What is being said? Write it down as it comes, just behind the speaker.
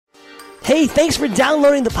Hey, thanks for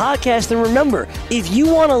downloading the podcast, and remember, if you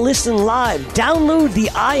want to listen live, download the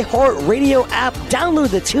iHeartRadio app,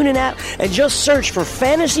 download the TuneIn app, and just search for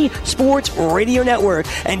Fantasy Sports Radio Network,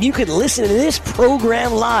 and you can listen to this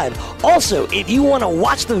program live. Also, if you want to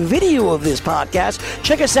watch the video of this podcast,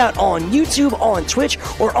 check us out on YouTube, on Twitch,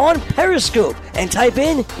 or on Periscope, and type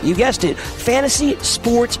in, you guessed it, Fantasy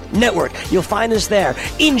Sports Network. You'll find us there.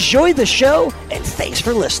 Enjoy the show, and thanks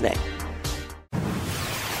for listening.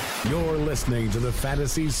 You're listening to the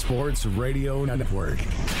Fantasy Sports Radio Network.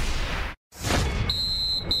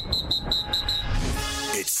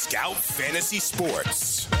 It's Scout Fantasy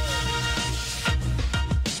Sports.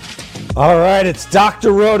 All right, it's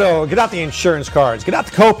Dr. Roto. Get out the insurance cards. Get out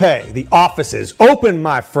the copay. The offices open,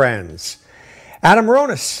 my friends. Adam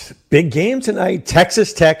Ronis, big game tonight.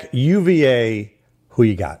 Texas Tech, UVA. Who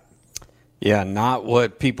you got? Yeah, not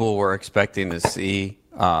what people were expecting to see.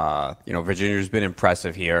 Virginia's been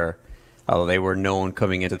impressive here. They were known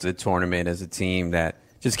coming into the tournament as a team that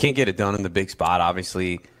just can't get it done in the big spot.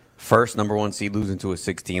 Obviously, first number one seed losing to a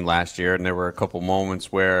 16 last year, and there were a couple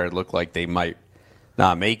moments where it looked like they might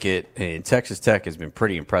not make it. And Texas Tech has been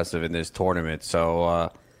pretty impressive in this tournament,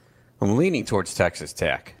 so I'm leaning towards Texas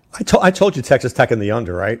Tech. I told you Texas Tech in the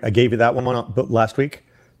under, right? I gave you that one last week.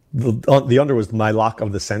 The under was my lock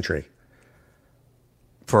of the century.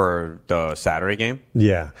 For the Saturday game?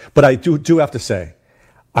 Yeah, but I do have to say,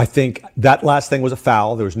 I think that last thing was a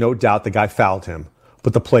foul. There was no doubt the guy fouled him,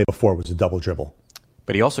 but the play before was a double dribble.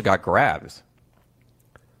 But he also got grabbed.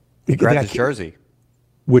 He grabbed his jersey.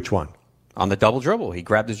 Which one? On the double dribble, he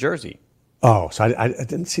grabbed his jersey. Oh, so I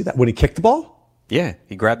didn't see that. When he kicked the ball? Yeah,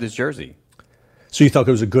 he grabbed his jersey. So you thought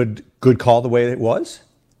it was a good call the way it was?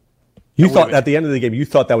 You thought at the end of the game, you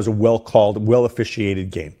thought that was a well-called,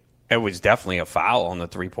 well-officiated game? It was definitely a foul on the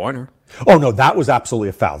three-pointer. Oh, no, that was absolutely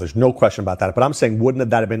a foul. There's no question about that. But I'm saying, wouldn't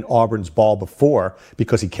that have been Auburn's ball before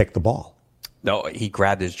because he kicked the ball? No, he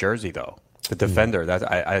grabbed his jersey, though. The defender.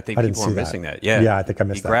 I think people are missing that. Yeah, I think I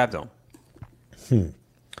missed that. He grabbed him.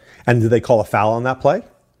 And did they call a foul on that play?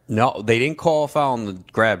 No, they didn't call a foul on the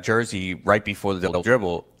grab jersey right before the double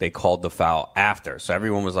dribble. They called the foul after. So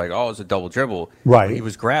everyone was like, oh, it's a double dribble. Right. But he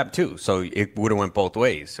was grabbed, too. So it would have went both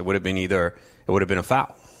ways. It would have been a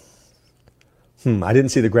foul. I didn't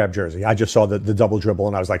see the grab jersey. I just saw the double dribble,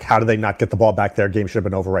 and I was like, how did they not get the ball back there? Game should have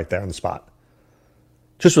been over right there on the spot.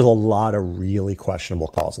 Just with a lot of really questionable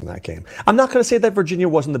calls in that game. I'm not going to say that Virginia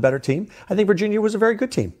wasn't the better team. I think Virginia was a very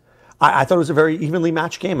good team. I thought it was a very evenly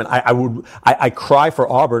matched game, and I cry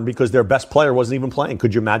for Auburn because their best player wasn't even playing.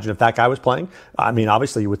 Could you imagine if that guy was playing? I mean,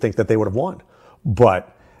 obviously you would think that they would have won,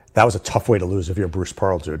 but that was a tough way to lose if you're Bruce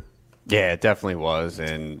Pearl, dude. Yeah, it definitely was,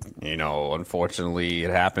 and unfortunately, it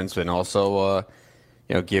happens. And also,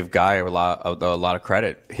 give Guy a lot of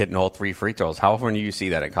credit hitting all three free throws. How often do you see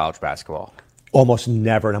that in college basketball? Almost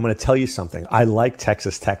never. And I'm going to tell you something. I like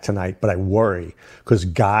Texas Tech tonight, but I worry because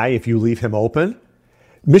Guy, if you leave him open,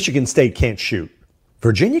 Michigan State can't shoot.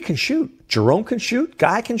 Virginia can shoot. Jerome can shoot.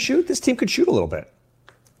 Guy can shoot. This team could shoot a little bit.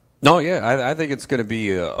 No, yeah, I think it's going to be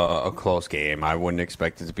a close game. I wouldn't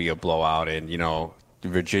expect it to be a blowout, and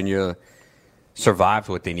Virginia survived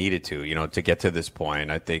what they needed to get to this point.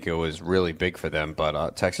 I think it was really big for them,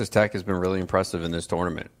 but Texas Tech has been really impressive in this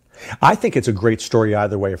tournament. I think it's a great story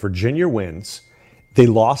either way. If Virginia wins, they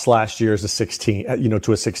lost last year as a 16,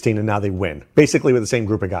 to a 16, and now they win, basically with the same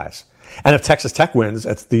group of guys. And if Texas Tech wins,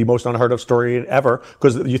 it's the most unheard of story ever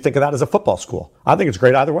because you think of that as a football school. I think it's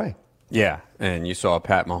great either way. Yeah, and you saw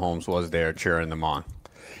Pat Mahomes was there cheering them on.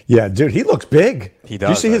 Yeah, dude, he looks big. He does.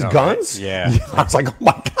 Do you see his guns? Right? Yeah. I was like, oh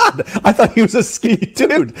my God. I thought he was a skinny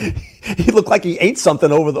dude. He looked like he ate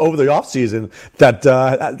something over the offseason that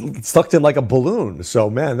sucked him like a balloon. So,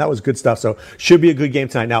 man, that was good stuff. So, should be a good game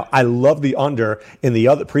tonight. Now, I love the under in the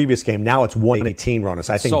other previous game. Now it's 118, Ronis.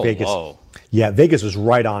 I think so Vegas. Low. Yeah, Vegas was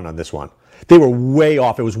right on this one. They were way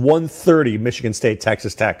off. It was 130 Michigan State,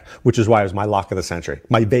 Texas Tech, which is why it was my lock of the century.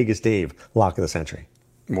 My Vegas Dave lock of the century.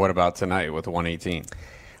 What about tonight with 118?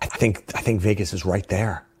 I think Vegas is right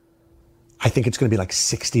there. I think it's going to be like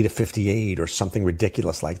 60 to 58 or something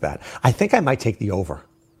ridiculous like that. I think I might take the over.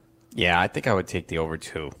 Yeah, I think I would take the over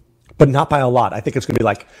too. But not by a lot. I think it's going to be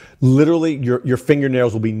like literally your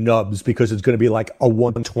fingernails will be nubs because it's going to be like a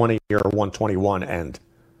 120 or 121 end.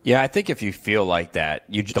 Yeah, I think if you feel like that,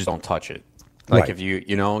 you just don't touch it. Like right. If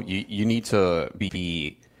you need to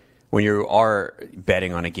be when you are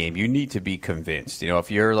betting on a game, you need to be convinced. If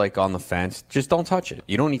you're like on the fence, just don't touch it.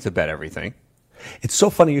 You don't need to bet everything. It's so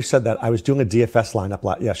funny you said that. I was doing a DFS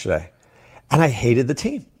lineup yesterday, and I hated the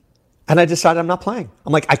team. And I decided I'm not playing.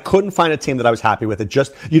 I'm like, I couldn't find a team that I was happy with. It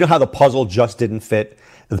just, you know how the puzzle just didn't fit?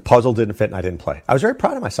 The puzzle didn't fit and I didn't play. I was very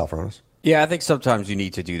proud of myself, Ronis. Yeah, I think sometimes you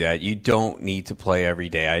need to do that. You don't need to play every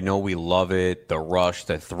day. I know we love it, the rush,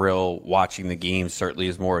 the thrill. Watching the game certainly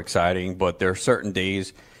is more exciting, but there are certain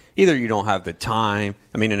days either you don't have the time.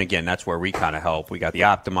 I mean, and again, that's where we kind of help. We got the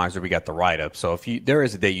optimizer, we got the write-up. So if there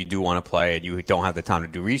is a day you do want to play and you don't have the time to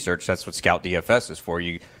do research, that's what Scout DFS is for.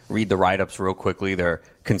 You read the write-ups real quickly. They're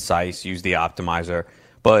concise. Use the optimizer.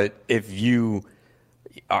 But if you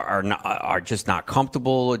are just not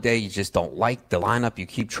comfortable a day, you just don't like the lineup, you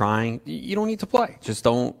keep trying, you don't need to play. Just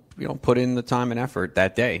don't put in the time and effort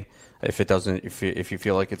that day if you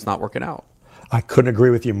feel like it's not working out. I couldn't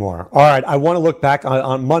agree with you more. All right, I want to look back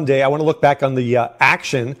on Monday. I want to look back on the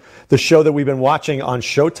action, the show that we've been watching on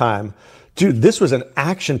Showtime. Dude, this was an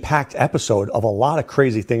action-packed episode of a lot of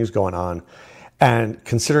crazy things going on. And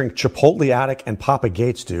considering Chipotle Attic and Papa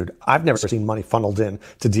Gates, dude, I've never seen money funneled in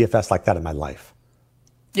to DFS like that in my life.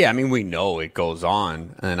 Yeah, I mean, we know it goes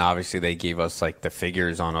on, and obviously they gave us like the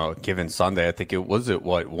figures on a given Sunday. I think it was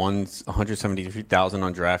 173,000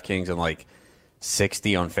 on DraftKings and like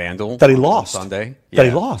 60 on FanDuel that he lost Sunday. That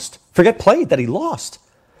he lost. Forget played, that he lost.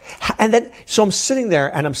 And then, so I'm sitting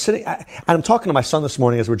there and I'm talking to my son this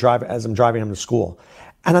morning as I'm driving him to school,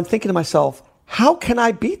 and I'm thinking to myself, how can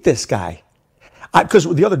I beat this guy? Because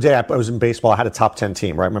the other day I was in baseball, I had a top 10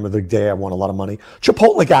 team, right? Remember the day I won a lot of money?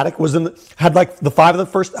 Chipotle Attic had like the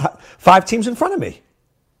first five teams in front of me.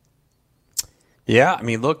 Yeah, I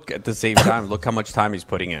mean, look at the same time, look how much time he's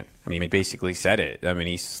putting in. I mean, he basically said it. I mean,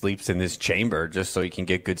 he sleeps in this chamber just so he can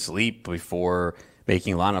get good sleep before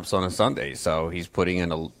making lineups on a Sunday. So he's putting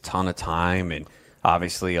in a ton of time and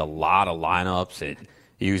obviously a lot of lineups and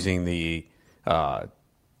using the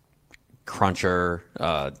Cruncher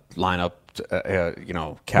lineup.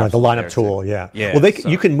 The lineup tool, yeah. Well,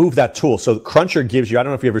 you can move that tool. So Cruncher gives you. I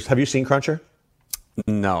don't know if have you seen Cruncher?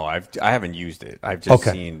 No, I haven't used it. I've just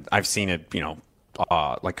seen it.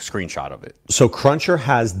 Like a screenshot of it. So Cruncher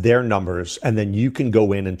has their numbers, and then you can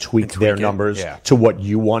go in and tweak their numbers to what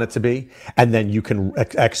you want it to be, and then you can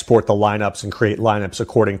export the lineups and create lineups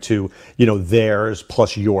according to theirs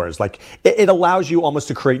plus yours. Like it allows you almost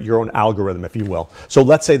to create your own algorithm, if you will. So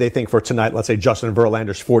let's say they think for tonight, let's say Justin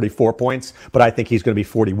Verlander's 44 points, but I think he's going to be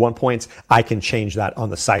 41 points. I can change that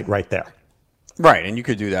on the site right there. Right, and you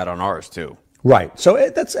could do that on ours too. Right. So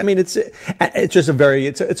it's just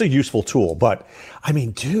it's a useful tool. But I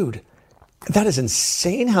mean, dude, that is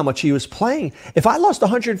insane how much he was playing. If I lost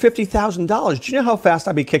 $150,000, do you know how fast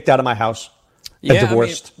I'd be kicked out of my house and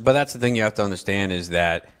divorced? But that's the thing you have to understand is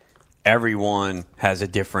that everyone has a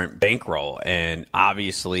different bankroll. And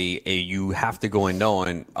obviously you have to go in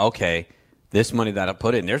knowing, okay, this money that I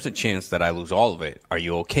put in, there's a chance that I lose all of it. Are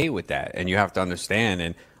you okay with that? And you have to understand.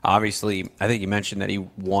 And obviously, I think you mentioned that he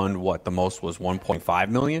won the most was $1.5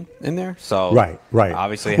 million in there. So right.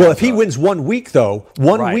 Obviously, well, if he wins 1 week though,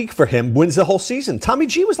 one week for him wins the whole season. Tommy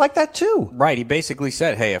G was like that too. Right. He basically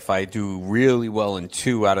said, "Hey, if I do really well in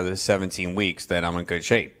 2 out of the 17 weeks, then I'm in good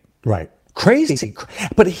shape." Right. Crazy.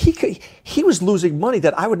 But he was losing money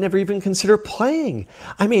that I would never even consider playing.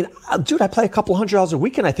 I mean, dude, I play a couple $100 a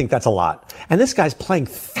week, and I think that's a lot. And this guy's playing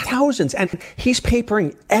thousands, and he's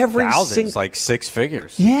papering thousands, like 6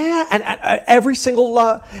 figures. Yeah, and every single,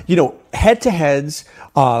 head-to-heads,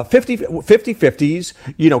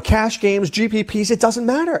 50-50s, cash games, GPPs, it doesn't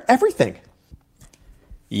matter. Everything.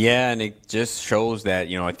 Yeah, and it just shows that,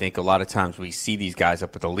 I think a lot of times we see these guys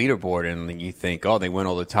up at the leaderboard and you think, oh, they win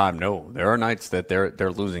all the time. No, there are nights that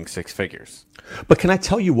they're losing 6 figures. But can I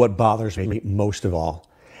tell you what bothers me most of all?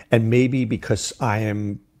 And maybe because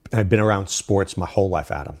I've been around sports my whole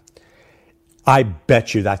life, Adam. I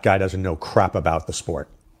bet you that guy doesn't know crap about the sport.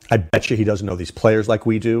 I bet you he doesn't know these players like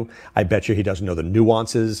we do. I bet you he doesn't know the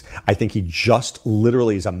nuances. I think he just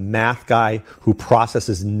literally is a math guy who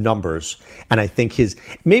processes numbers. And I think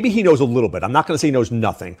maybe he knows a little bit. I'm not going to say he knows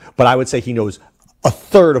nothing, but I would say he knows a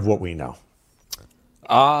third of what we know.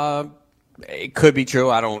 It could be true.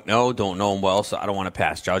 I don't know. Don't know him well, so I don't want to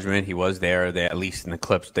pass judgment. He was there, at least in the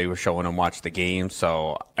clips they were showing him watch the game.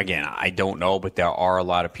 So, again, I don't know, but there are a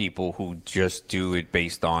lot of people who just do it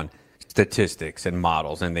based on statistics and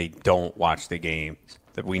models, and they don't watch the games.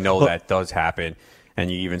 That we know that does happen,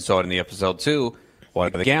 and you even saw it in the episode too. One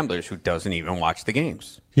of the gamblers who doesn't even watch the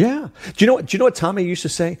games. Yeah. Do you know what Tommy used to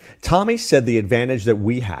say? Tommy said the advantage that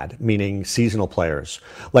we had, meaning seasonal players,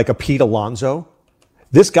 like a Pete Alonso.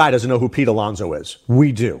 This guy doesn't know who Pete Alonso is.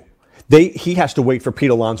 We do. He has to wait for Pete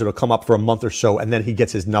Alonso to come up for a month or so, and then he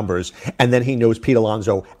gets his numbers, and then he knows Pete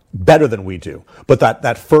Alonso better than we do. But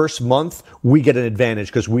that first month, we get an advantage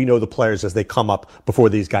because we know the players as they come up before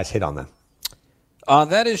these guys hit on them.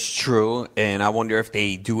 That is true, and I wonder if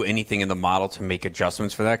they do anything in the model to make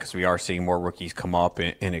adjustments for that, because we are seeing more rookies come up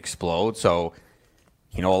and explode. So,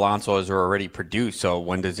 Alonso has already produced, so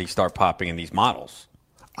when does he start popping in these models?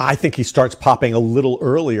 I think he starts popping a little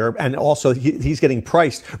earlier, and also he's getting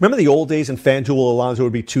priced. Remember the old days in FanDuel, Alonso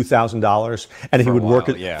would be $2,000, and he would work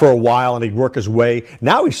it for a while, and he'd work his way.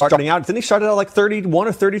 Now he's starting out. Didn't he start out like 31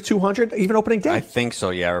 or 3,200 even opening day? I think so.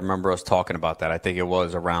 Yeah, I remember us talking about that. I think it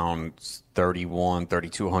was around 31,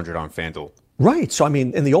 3,200 on FanDuel. Right. So I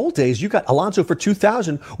mean, in the old days, you got Alonso for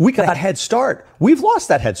 2,000. We got that head start. We've lost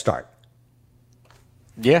that head start.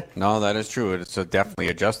 Yeah, no, that is true. It's definitely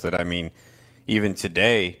adjusted. I mean, even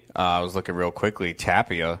today, I was looking real quickly.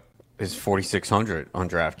 Tapia is 4,600 on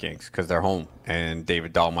DraftKings because they're home, and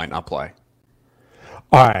David Dahl might not play.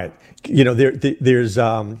 All right, there's.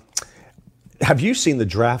 Have you seen the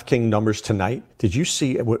DraftKings numbers tonight? Did you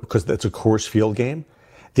see, because that's a Coors Field game?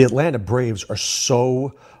 The Atlanta Braves are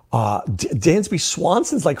so. Dansby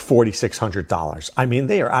Swanson's like $4,600. I mean,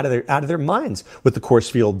 they are out of their minds with the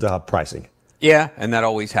Coors Field pricing. Yeah, and that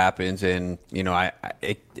always happens, and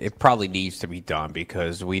it probably needs to be done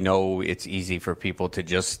because we know it's easy for people to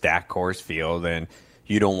just stack Coors Field, and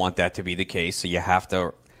you don't want that to be the case, so you have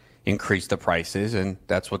to increase the prices, and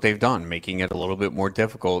that's what they've done, making it a little bit more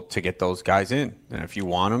difficult to get those guys in. And if you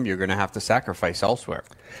want them, you're going to have to sacrifice elsewhere.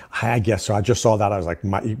 I guess so. I just saw that. I was like,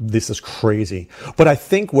 this is crazy. But I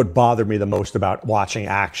think what bothered me the most about watching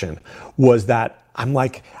action was that I'm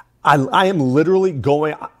like, I am literally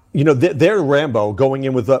going. They're Rambo going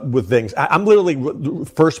in with things. I'm literally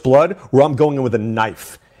First Blood, where I'm going in with a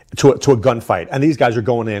knife to a gunfight, and these guys are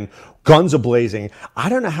going in guns a-blazing. I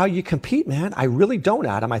don't know how you compete, man. I really don't,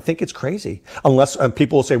 Adam. I think it's crazy. Unless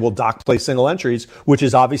people will say, well, Doc plays single entries, which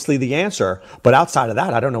is obviously the answer. But outside of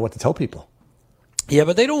that, I don't know what to tell people. Yeah,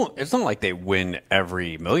 but they don't. It's not like they win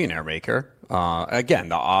every Millionaire Maker. Again,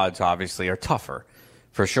 the odds obviously are tougher,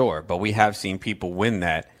 for sure. But we have seen people win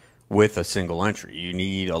that with a single entry. You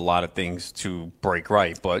need a lot of things to break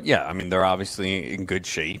right. But yeah, I mean, they're obviously in good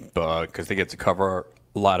shape because they get to cover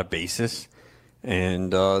a lot of bases.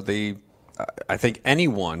 And I think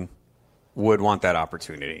anyone would want that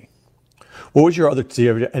opportunity. What was do you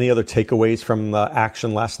have any other takeaways from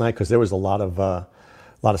action last night? Because there was a lot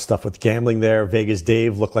of stuff with gambling there. Vegas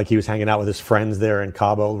Dave looked like he was hanging out with his friends there in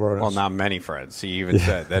Cabo. Well, not many friends. He even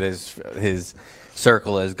said that his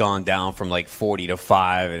circle has gone down from like 40 to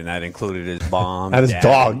 5, and that included his mom and his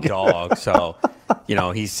dog. So,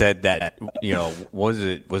 he said that, was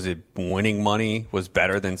it winning money was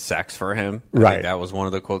better than sex for him? I think that was one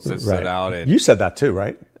of the quotes that stood out. And you said that too,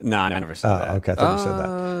 right? No, I never said that. Okay, I thought you said that.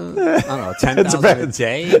 I don't know, 10,000 a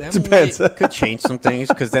day. That could change some things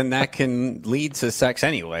because then that can lead to sex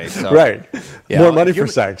anyway. So, right, more money for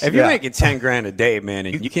sex. If you're making $10,000 a day, man,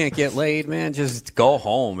 and you can't get laid, man, just go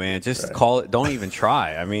home, man. Just call it. Don't even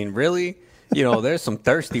try. I mean, really, there's some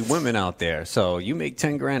thirsty women out there. So you make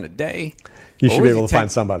 $10,000 a day. You should be able to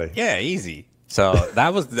find somebody. Yeah, easy. So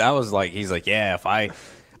that was like, he's like, yeah,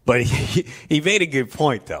 but he made a good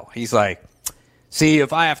point though. He's like, see,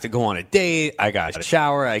 if I have to go on a date, I got to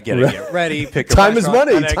shower, I got to get ready, pick a Time is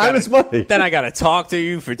money. Time is money. Then I got to talk to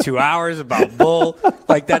you for 2 hours about bull.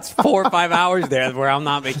 Like, that's 4 or 5 hours there where I'm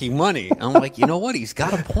not making money. I'm like, you know what? He's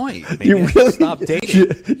got a point. Maybe you really stop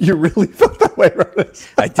dating. You really felt that way, Ronis.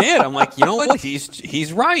 I did. I'm like, you know what?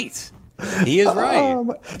 He's right. He is right.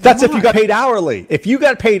 That's if you got paid hourly. If you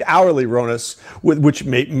got paid hourly, Ronis, which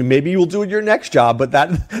maybe you'll do in your next job, but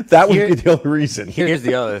that would be the only reason. Here's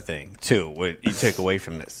the other thing, too, what you take away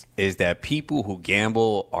from this, is that people who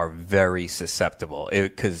gamble are very susceptible.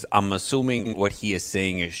 Because I'm assuming what he is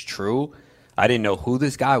saying is true. I didn't know who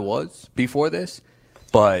this guy was before this,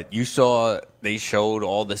 but you saw they showed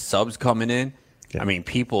all the subs coming in. Yeah. I mean,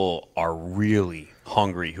 people are really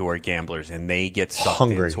hungry who are gamblers, and they get sucked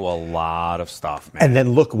into a lot of stuff, man. And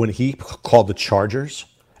then look, when he called the Chargers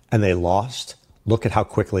and they lost, look at how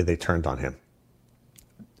quickly they turned on him.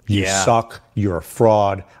 You suck. You're a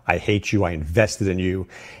fraud. I hate you. I invested in you.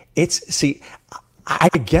 I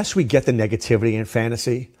guess we get the negativity in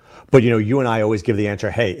fantasy, but you and I always give the answer,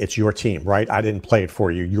 hey, it's your team, right? I didn't play it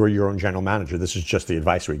for you. You're your own general manager. This is just the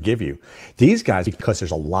advice we give you. These guys, because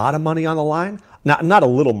there's a lot of money on the line, not a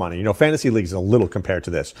little money. fantasy leagues is a little compared to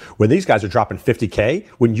this. When these guys are dropping $50K,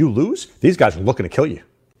 when you lose, these guys are looking to kill you.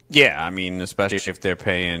 Yeah, I mean, especially if they're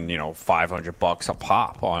paying, $500 a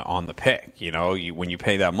pop on the pick. When you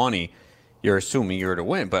pay that money, you're assuming you're to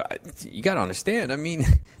win. But you got to understand, I mean,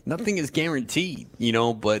 nothing is guaranteed,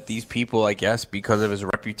 but these people, I guess, because of his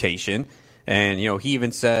reputation, and, he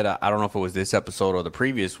even said, I don't know if it was this episode or the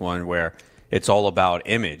previous one, where it's all about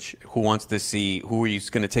image. Who wants to see, who are you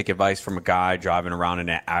going to take advice from a guy driving around in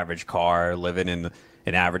an average car, living in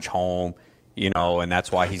an average home, and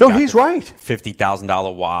that's why he's right.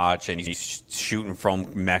 $50,000 watch, and he's shooting from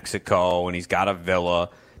Mexico, and he's got a villa,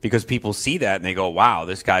 because people see that and they go, wow,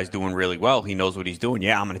 this guy's doing really well. He knows what he's doing.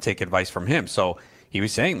 Yeah, I'm going to take advice from him. So he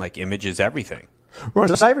was saying, image is everything. Ron,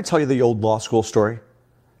 did I ever tell you the old law school story?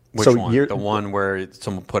 Which one? The one where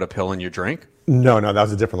someone put a pill in your drink? No, that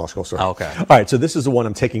was a different law school story. Oh, okay. All right, so this is the one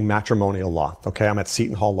I'm taking matrimonial law. Okay, I'm at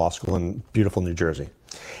Seton Hall Law School in beautiful New Jersey.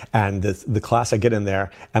 And the class, I get in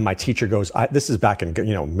there, and my teacher goes, this is back in,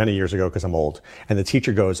 many years ago because I'm old. And the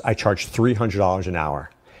teacher goes, I charge $300 an hour.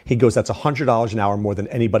 He goes, that's $100 an hour more than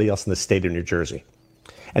anybody else in the state of New Jersey.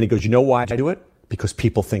 And he goes, you know why I do it? Because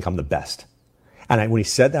people think I'm the best. And when he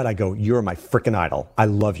said that, I go, you're my freaking idol. I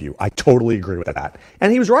love you. I totally agree with that.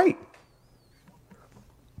 And he was right.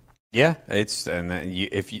 Yeah,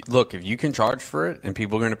 if you can charge for it and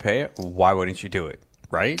people are going to pay it, why wouldn't you do it,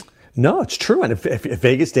 right? No, it's true. And if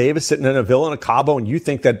Vegas Dave is sitting in a villa in a Cabo and you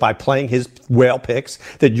think that by playing his whale picks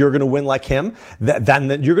that you're going to win like him,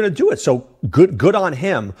 then you're going to do it. So good on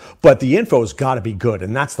him. But the info's got to be good,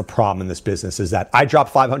 and that's the problem in this business. Is that I drop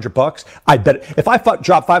 $500. I bet if I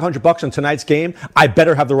drop $500 on tonight's game, I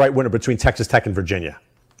better have the right winner between Texas Tech and Virginia.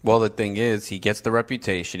 Well, the thing is, he gets the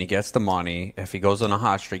reputation, he gets the money. If he goes on a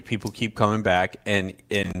hot streak, people keep coming back, and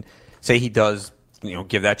say he does,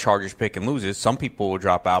 give that Chargers pick and loses, some people will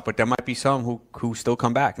drop out, but there might be some who still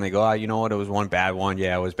come back, and they go, you know what, it was one bad one,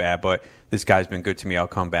 yeah, it was bad, but this guy's been good to me, I'll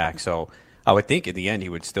come back. So I would think at the end he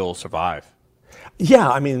would still survive. Yeah,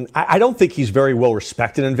 I mean, I don't think he's very well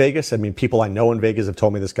respected in Vegas. I mean, people I know in Vegas have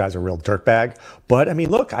told me this guy's a real dirtbag. But, I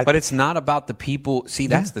mean, look. But it's not about the people. See,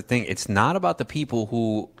 that's the thing. It's not about the people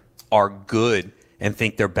who are good and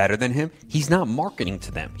think they're better than him. He's not marketing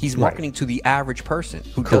to them. He's marketing to the average person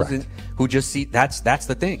who just see. That's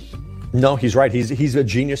the thing. No, he's right. He's a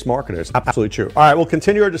genius marketer. It's absolutely true. All right, we'll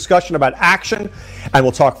continue our discussion about action, and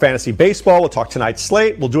we'll talk fantasy baseball. We'll talk tonight's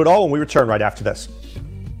slate. We'll do it all when we return right after this.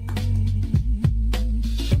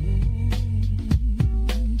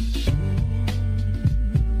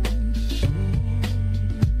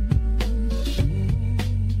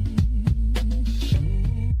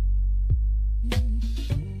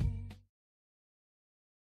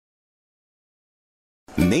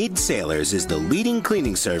 Maid Sailors is the leading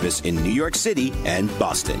cleaning service in New York City and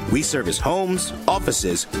Boston. We service homes,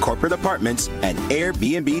 offices, corporate apartments, and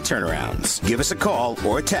Airbnb turnarounds. Give us a call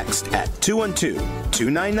or a text at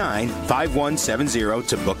 212-299-5170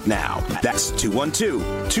 to book now. That's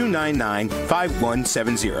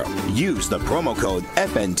 212-299-5170. Use the promo code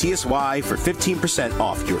FNTSY for 15%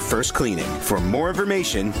 off your first cleaning. For more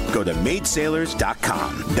information, go to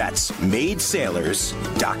maidsailors.com. That's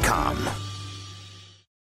maidsailors.com.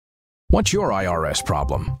 What's your IRS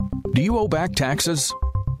problem? Do you owe back taxes?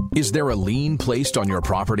 Is there a lien placed on your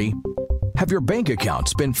property? Have your bank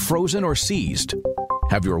accounts been frozen or seized?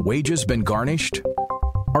 Have your wages been garnished?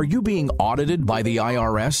 Are you being audited by the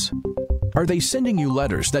IRS? Are they sending you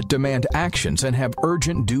letters that demand actions and have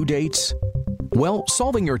urgent due dates? Well,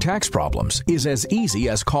 solving your tax problems is as easy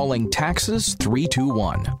as calling Taxes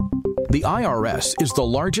 321. The IRS is the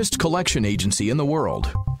largest collection agency in the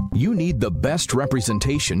world. You need the best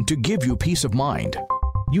representation to give you peace of mind.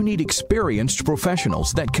 You need experienced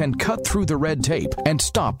professionals that can cut through the red tape and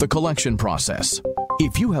stop the collection process.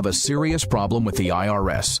 If you have a serious problem with the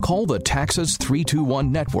IRS, call the Taxes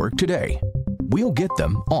 321 network today. We'll get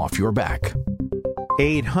them off your back.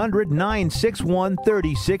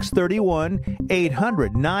 800-961-3631,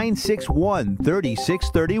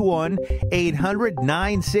 800-961-3631,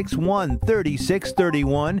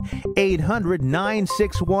 800-961-3631,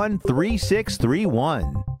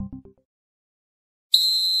 800-961-3631.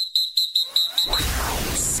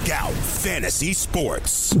 Scout Fantasy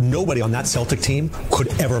Sports. Nobody on that Celtic team could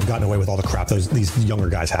ever have gotten away with all the crap these younger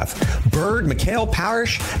guys have. Bird, McHale,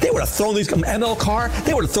 Parrish, they would have thrown these, ML Carr,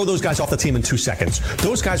 they would have thrown those guys off the team in 2 seconds.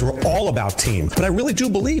 Those guys were all about team. But I really do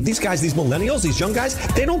believe these guys, these millennials, these young guys,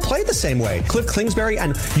 they don't play the same way. Cliff Kingsbury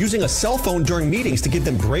and using a cell phone during meetings to give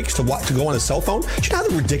them breaks to go on a cell phone. Do you know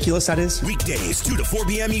how ridiculous that is? Weekdays, 2 to 4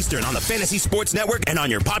 p.m. Eastern on the Fantasy Sports Network and on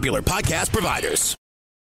your popular podcast providers.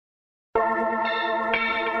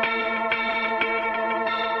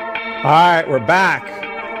 All right, we're back.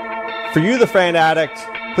 For you, the fan addict,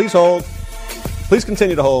 please hold. Please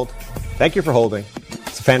continue to hold. Thank you for holding.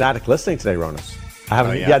 It's a fan addict listening today, Ronas.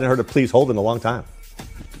 You hadn't heard of please hold in a long time.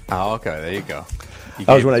 Oh, okay. There you go.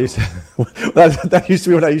 That was when I used to. That used to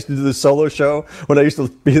be when I used to do the solo show. When I used to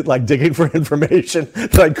be like digging for information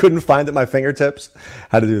that I couldn't find at my fingertips.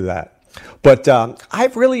 How to do that. But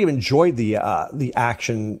I've really enjoyed the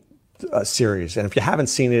action series, and if you haven't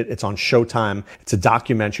seen it, it's on Showtime. It's a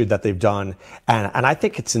documentary that they've done, and I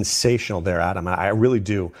think it's sensational there, Adam. I really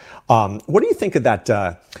do. What do you think of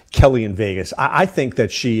that Kelly in Vegas? I think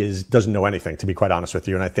that she doesn't know anything, to be quite honest with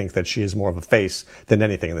you, and I think that she is more of a face than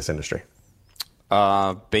anything in this industry.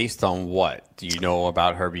 Based on what? Do you know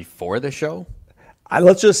about her before the show?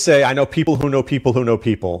 Let's just say I know people who know people who know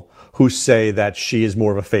people who say that she is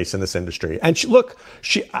more of a face in this industry. And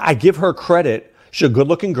I give her credit. She's a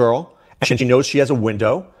good-looking girl, and she knows she has a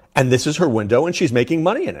window, and this is her window, and she's making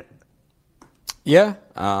money in it. Yeah.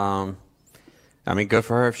 I mean, good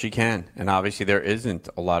for her if she can. And obviously there isn't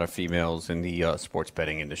a lot of females in the sports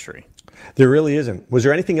betting industry. There really isn't. Was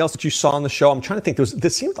there anything else that you saw on the show? I'm trying to think. There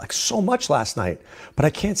seemed like so much last night, but I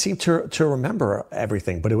can't seem to remember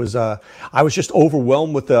everything. But it was I was just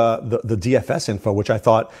overwhelmed with the DFS info, which I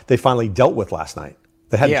thought they finally dealt with last night.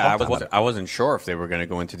 I wasn't sure if they were going to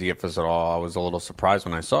go into DFS at all. I was a little surprised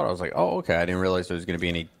when I saw it. I was like, oh, okay. I didn't realize there was going to be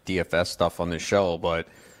any DFS stuff on this show. But,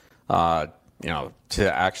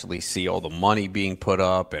 to actually see all the money being put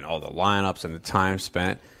up and all the lineups and the time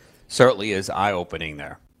spent certainly is eye-opening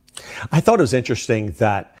there. I thought it was interesting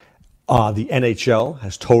that the NHL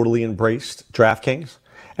has totally embraced DraftKings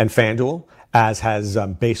and FanDuel, as has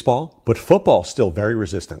baseball, but football is still very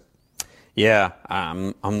resistant. Yeah,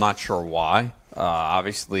 I'm not sure why.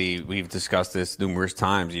 Obviously, we've discussed this numerous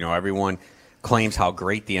times. Everyone claims how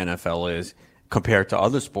great the NFL is compared to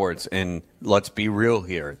other sports. And let's be real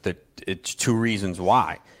here. It's two reasons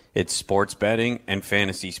why. It's sports betting and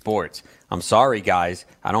fantasy sports. I'm sorry, guys.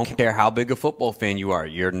 I don't care how big a football fan you are.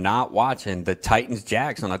 You're not watching the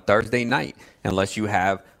Titans-Jags on a Thursday night unless you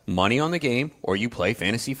have money on the game or you play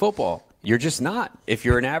fantasy football. You're just not. If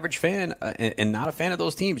you're an average fan and not a fan of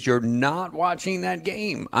those teams, you're not watching that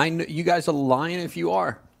game. I know you guys are lying if you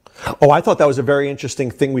are. Oh, I thought that was a very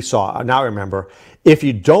interesting thing we saw. Now I remember, if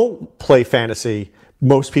you don't play fantasy,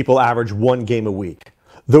 most people average one game a week.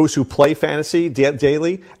 Those who play fantasy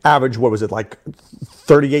daily average,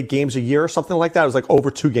 38 games a year or something like that? It was like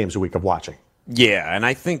over 2 games a week of watching. Yeah, and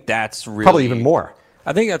I think that's really... Probably even more.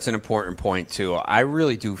 I think that's an important point, too. I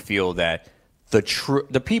really do feel that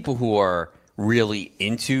the people who are really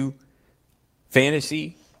into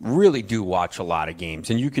fantasy really do watch a lot of games.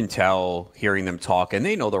 And you can tell hearing them talk, and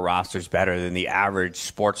they know the rosters better than the average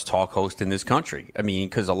sports talk host in this country. I mean,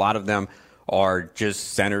 because a lot of them are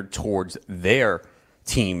just centered towards their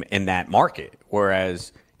team in that market.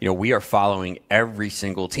 Whereas, we are following every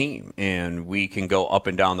single team, and we can go up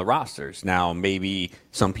and down the rosters. Now, maybe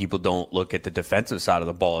some people don't look at the defensive side of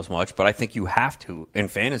the ball as much, but I think you have to in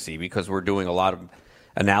fantasy because we're doing a lot of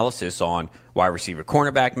analysis on wide receiver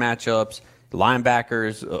cornerback matchups,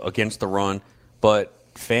 linebackers against the run. But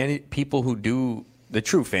people who do the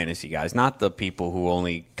true fantasy guys, not the people who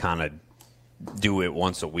only kind of do it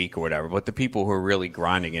once a week or whatever, but the people who are really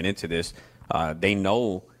grinding it into this, they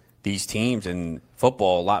know these teams in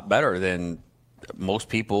football a lot better than most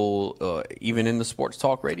people, even in the sports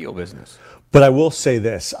talk radio business. But I will say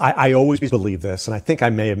this. I always believe this, and I think I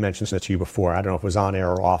may have mentioned this to you before. I don't know if it was on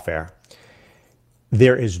air or off air.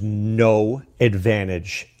 There is no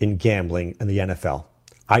advantage in gambling in the NFL.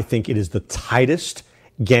 I think it is the tightest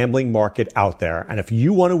gambling market out there. And if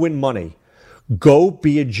you want to win money, go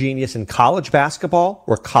be a genius in college basketball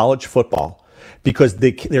or college football. Because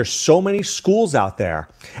there's so many schools out there.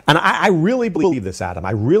 And I really believe this, Adam.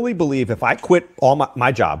 I really believe if I quit all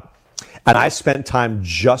my job and I spent time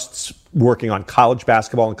just working on college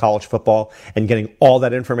basketball and college football and getting all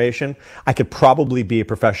that information, I could probably be a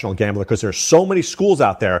professional gambler because there's so many schools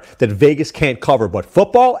out there that Vegas can't cover. But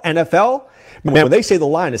football, NFL, man, when they say the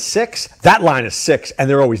line is 6, that line is 6, and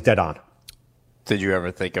they're always dead on. Did you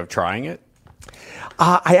ever think of trying it?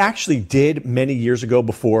 I actually did many years ago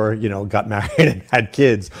before, got married and had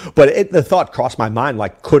kids. But the thought crossed my mind,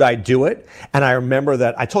 could I do it? And I remember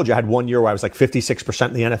that I told you I had one year where I was 56%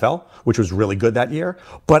 in the NFL, which was really good that year.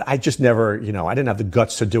 But I just never, I didn't have the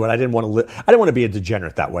guts to do it. I didn't want to be a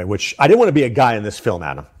degenerate that way, which I didn't want to be a guy in this film,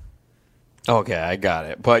 Adam. Okay, I got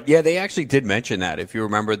it. But yeah, they actually did mention that. If you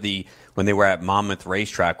remember when they were at Monmouth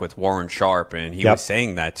Racetrack with Warren Sharp, and he was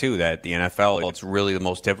saying that too, that the NFL, it's really the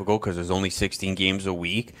most difficult because there's only 16 games a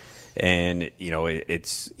week, and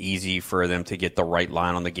it's easy for them to get the right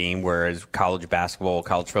line on the game, whereas college basketball,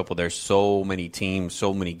 college football, there's so many teams,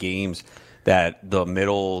 so many games that the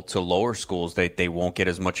middle to lower schools, they won't get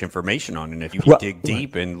as much information on. And if you dig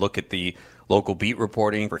deep and look at the local beat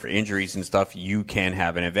reporting for injuries and stuff, you can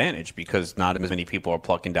have an advantage because not as many people are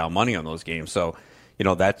plucking down money on those games. So,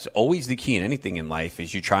 that's always the key in anything in life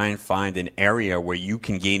is you try and find an area where you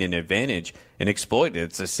can gain an advantage and exploit it.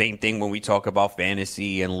 It's the same thing when we talk about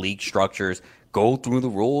fantasy and league structures. Go through the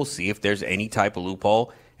rules, see if there's any type of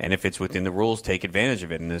loophole, and if it's within the rules, take advantage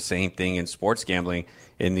of it. And the same thing in sports gambling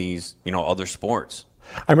in these, other sports.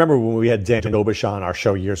 I remember when we had Dan Dobish on our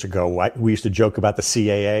show years ago, we used to joke about the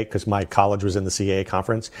CAA because my college was in the CAA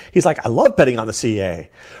conference. He's like, I love betting on the CAA,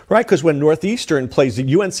 right? Because when Northeastern plays the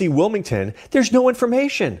UNC Wilmington, there's no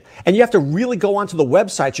information. And you have to really go onto the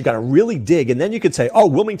website. You got to really dig. And then you could say, oh,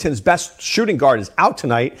 Wilmington's best shooting guard is out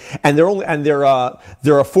tonight. And they're a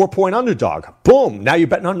 4-point underdog. Boom. Now you're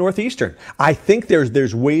betting on Northeastern. I think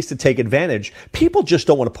there's ways to take advantage. People just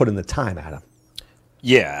don't want to put in the time, Adam.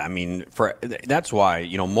 Yeah, I mean, that's why,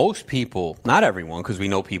 most people, not everyone, because we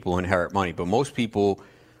know people who inherit money, but most people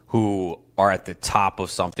who are at the top of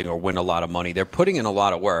something or win a lot of money, they're putting in a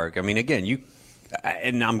lot of work. I mean, again,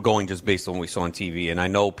 and I'm going just based on what we saw on TV, and I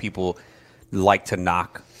know people like to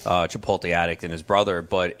knock Chipotle Addict and his brother,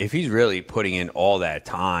 but if he's really putting in all that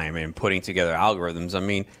time and putting together algorithms, I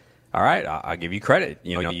mean, all right, I'll give you credit.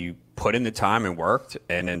 You put in the time and worked,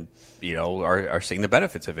 and then are seeing the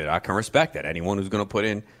benefits of it. I can respect that. Anyone who's going to put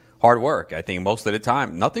in hard work, I think most of the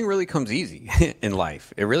time, nothing really comes easy in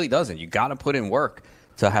life. It really doesn't. You got to put in work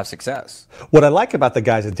to have success. What I like about the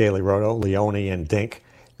guys at Daily Roto, Leone and Dink,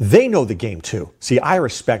 they know the game too. See, I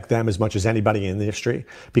respect them as much as anybody in the industry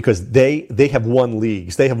because they have won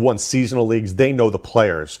leagues. They have won seasonal leagues. They know the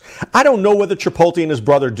players. I don't know whether Chipotle and his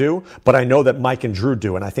brother do, but I know that Mike and Drew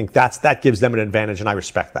do, and I think that gives them an advantage, and I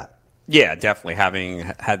respect that. Yeah, definitely. Having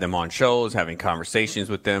had them on shows, having conversations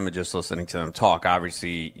with them, and just listening to them talk,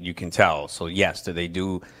 obviously you can tell. So yes, do they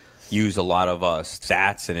use a lot of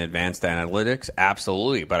stats and advanced analytics?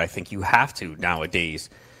 Absolutely. But I think you have to nowadays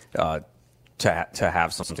to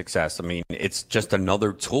have some success. I mean, it's just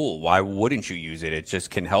another tool. Why wouldn't you use it? It just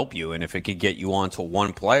can help you. And if it could get you onto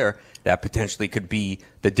one player, that potentially could be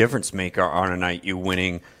the difference maker on a night you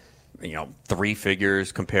winning, 3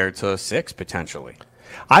 figures compared to 6 potentially.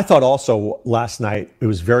 I thought also last night it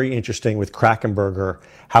was very interesting with Krakenberger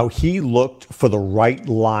how he looked for the right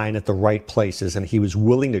line at the right places and he was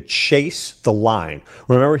willing to chase the line.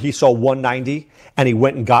 Remember, he saw 190 and he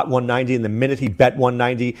went and got 190, and the minute he bet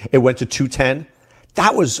 190, it went to 210.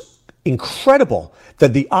 That was incredible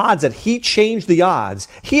that the odds that he changed the odds.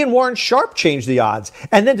 He and Warren Sharp changed the odds.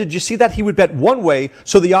 And then did you see that he would bet one way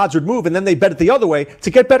so the odds would move, and then they bet it the other way to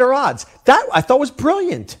get better odds? That I thought was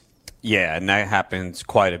brilliant. Yeah, and that happens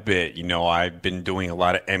quite a bit. I've been doing a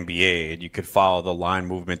lot of NBA, and you could follow the line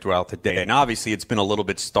movement throughout the day. And obviously, it's been a little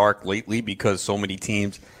bit stark lately because so many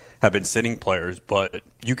teams have been sitting players. But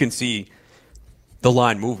you can see the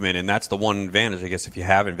line movement, and that's the one advantage, I guess, if you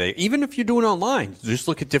have in Vegas. Even if you're doing it online, just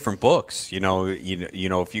look at different books. If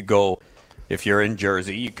you're in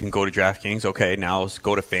Jersey, you can go to DraftKings. Okay, now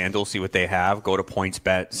go to FanDuel, see what they have. Go to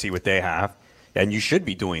PointsBet, see what they have. And you should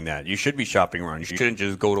be doing that. You should be shopping around. You shouldn't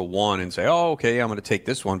just go to one and say, oh, okay, I'm going to take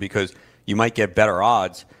this one, because you might get better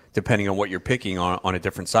odds depending on what you're picking on a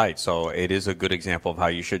different site. So it is a good example of how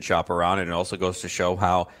you should shop around. And it also goes to show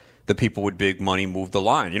how the people with big money move the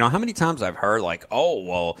line. How many times I've heard like, oh,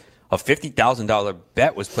 well, a $50,000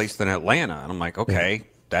 bet was placed in Atlanta. And I'm like, okay,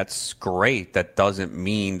 that's great. That doesn't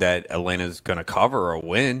mean that Atlanta's going to cover or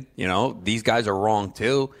win. These guys are wrong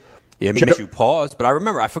too. It makes you pause. But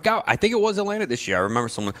I forgot. I think it was Atlanta this year. I remember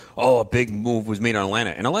someone, a big move was made on Atlanta.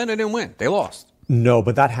 And Atlanta didn't win. They lost. No,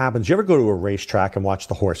 but that happens. You ever go to a racetrack and watch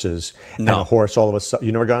the horses? No. And a horse all of a sudden,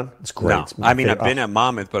 you never gone? It's great. No. It's I've been at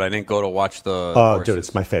Monmouth, but I didn't go to watch the horses. Dude,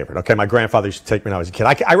 it's my favorite. Okay, my grandfather used to take me when I was a kid.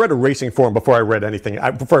 I read a racing forum before I read anything.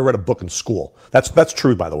 Before I read a book in school. That's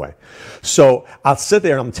true, by the way. So I'll sit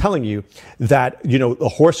there and I'm telling you that,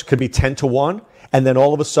 the horse could be 10-1. And then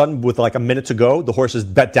all of a sudden, with like a minute to go, the horse is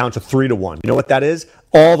bet down to 3-1. You know what that is?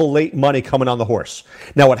 All the late money coming on the horse.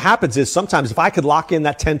 Now, what happens is sometimes if I could lock in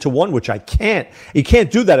that 10-1, which I can't, you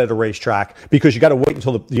can't do that at a racetrack because you got to wait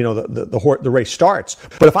until the race starts.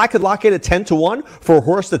 But if I could lock in at 10-1 for a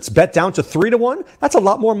horse that's bet down to 3-1, that's a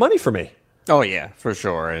lot more money for me. Oh yeah, for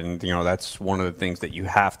sure. And that's one of the things that you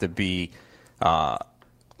have to be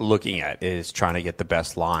looking at is trying to get the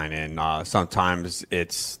best line. And sometimes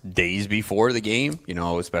it's days before the game,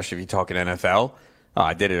 especially if you're talking NFL.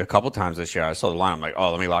 I did it a couple times this year. I saw the line. I'm like,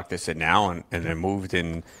 oh, let me lock this in now, and then moved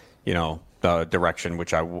in, the direction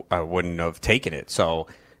which I wouldn't have taken it. So,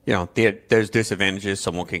 there's disadvantages.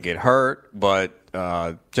 Someone can get hurt, but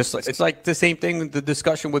it's like the same thing, the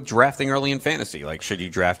discussion with drafting early in fantasy. Like, should you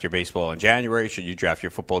draft your baseball in January? Should you draft your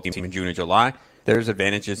football team in June or July? there's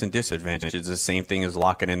advantages and disadvantages. The same thing as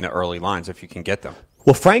locking in the early lines if you can get them.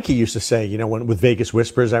 Well, Frankie used to say, with Vegas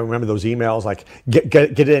Whispers, I remember those emails like,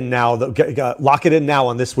 get in now, lock it in now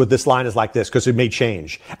on this, with this line is like this, because it may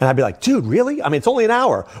change. And I'd be like, dude, really? I mean, it's only an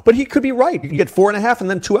hour. But he could be right. You get 4.5, and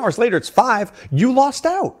then 2 hours later, it's 5. You lost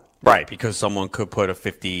out. Right, because someone could put a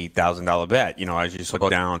 $50,000 bet. As you go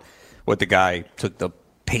down, what the guy took the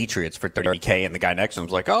Patriots for $30K, and the guy next to him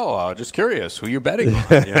was like, just curious who you're betting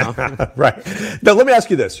on, Right. Now let me ask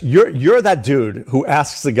you this: you're that dude who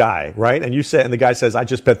asks the guy, right? And the guy says, I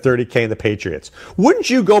just bet $30K in the Patriots. Wouldn't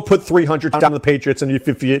you go put $300 down on the Patriots, and you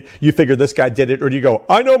figure this guy did it, or do you go,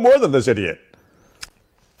 I know more than this idiot?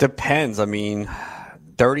 Depends. I mean,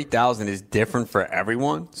 30,000 is different for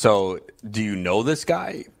everyone. So do you know this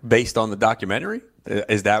guy based on the documentary?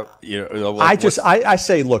 Is that I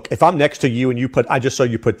say, look, if I'm next to you and I just saw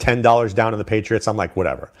you put $10 down on the Patriots, I'm like,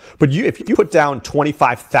 whatever. But if you put down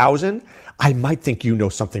 25,000, I might think you know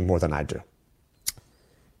something more than I do.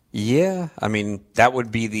 Yeah, I mean, that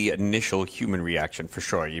would be the initial human reaction for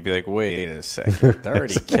sure. You'd be like, wait a second,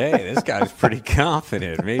 30K, this guy's pretty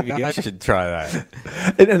confident. Maybe I should try that.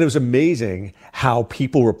 And it was amazing how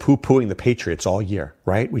people were poo-pooing the Patriots all year,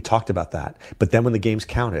 right? We talked about that. But then when the games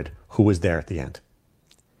counted, who was there at the end?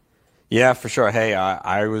 Yeah, for sure. Hey,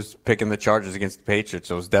 I was picking the Chargers against the Patriots.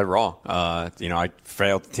 So it was dead wrong. I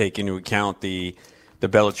failed to take into account the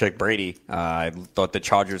Belichick Brady. I thought the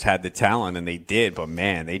Chargers had the talent, and they did, but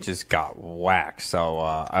man, they just got whacked. So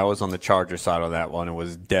I was on the Chargers side of that one. It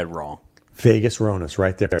was dead wrong. Vegas Ronas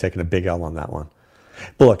right there, taking a big L on that one.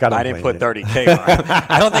 But look, I didn't put $30K on.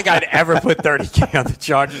 I don't think I'd ever put $30K on the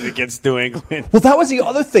Chargers against New England. Well, that was the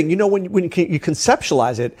other thing. When you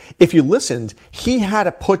conceptualize it, if you listened, he had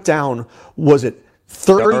to put down, was it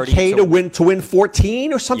 30K to win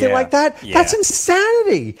 14 or something like that? Yeah. That's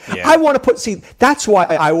insanity. Yeah. I want to that's why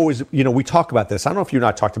I always, we talk about this. I don't know if you and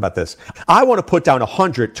I talked about this. I want to put down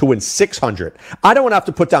 100 to win 600. I don't want to have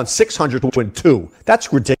to put down 600 to win 2.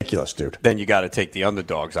 That's ridiculous, dude. Then you got to take the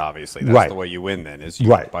underdogs, obviously. That's the way you win then, is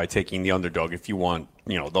by taking the underdog if you want,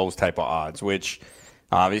 those type of odds, which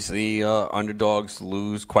obviously underdogs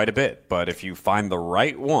lose quite a bit. But if you find the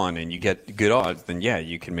right one and you get good odds, then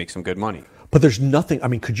you can make some good money. But there's nothing. I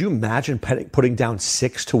mean, could you imagine putting down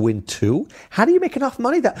 6 to win 2? How do you make enough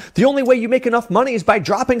money? The only way you make enough money is by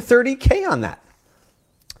dropping $30K on that.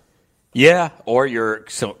 Yeah, or you're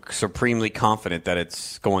supremely confident that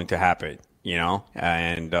it's going to happen,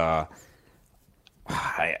 And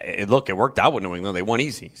look, it worked out with New England. They won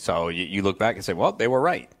easy. So you look back and say, well, they were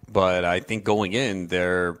right. But I think going in,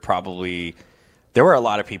 there were a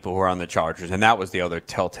lot of people who were on the Chargers, and that was the other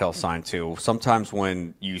telltale sign too. Sometimes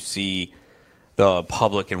when you see the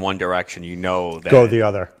public in one direction, that go the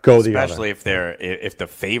other. Especially if the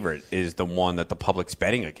favorite is the one that the public's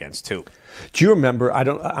betting against too. Do you remember?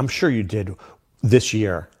 I'm sure you did this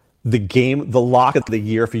year. The lock of the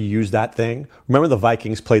year, if you use that thing. Remember the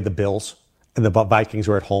Vikings played the Bills, and the Vikings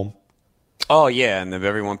were at home. Oh yeah, and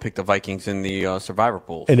everyone picked the Vikings in the Survivor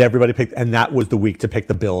pool. And everybody picked, and that was the week to pick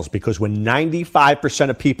the Bills, because when 95%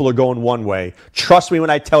 of people are going one way, trust me when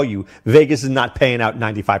I tell you, Vegas is not paying out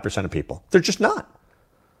 95% of people. They're just not.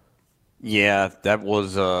 Yeah, that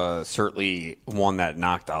was certainly one that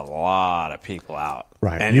knocked a lot of people out.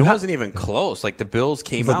 Right, and it wasn't even close. Like the Bills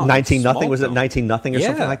came out 19-0. Was it 19-0 or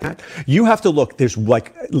something like that? You have to look. There's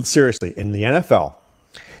seriously in the NFL,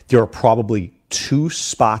 there are probably 2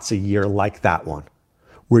 spots a year like that one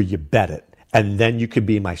where you bet it, and then you could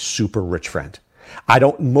be my super rich friend.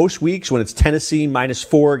 Most weeks when it's Tennessee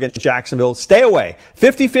 -4 against Jacksonville, stay away.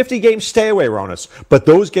 50-50 games, stay away, Ronas. But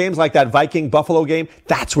those games like that Viking-Buffalo game,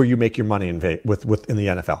 that's where you make your money in the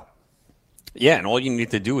NFL. Yeah, and all you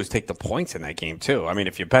need to do is take the points in that game too. I mean,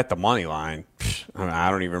 if you bet the money line, I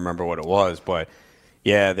don't even remember what it was, but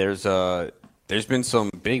yeah, there's been some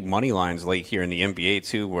big money lines late here in the NBA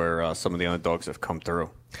too, where some of the underdogs have come through.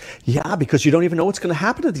 Yeah, because you don't even know what's going to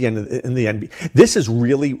happen at the end in the NBA. This is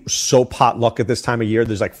really so potluck at this time of year.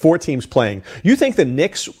 There's like 4 teams playing. You think the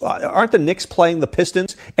Knicks aren't the Knicks playing the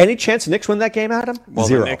Pistons? Any chance the Knicks win that game, Adam? Well,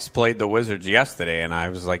 0. The Knicks played the Wizards yesterday, and I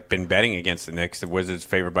was been betting against the Knicks. The Wizards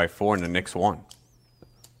favored by 4, and the Knicks won.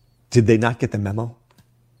 Did they not get the memo?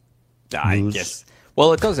 I guess.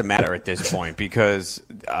 Well, it doesn't matter at this point because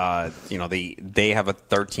they have a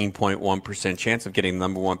 13.1% chance of getting the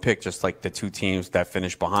number 1 pick, just like the 2 teams that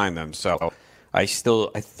finish behind them. So I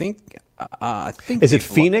think. Is it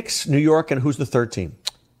Phoenix, New York, and who's the 3rd team?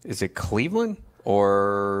 Is it Cleveland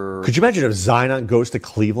or? Could you imagine if Zion goes to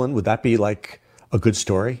Cleveland? Would that be like a good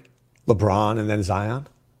story? LeBron and then Zion.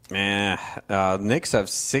 Knicks have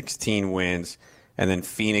 16 wins. and then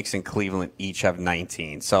Phoenix and Cleveland each have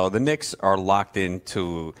 19. So the Knicks are locked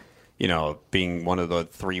into, being one of the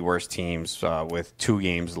 3 worst teams with 2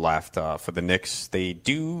 games left. For the Knicks, they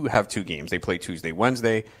do have 2 games. They play Tuesday,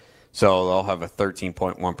 Wednesday. So they'll have a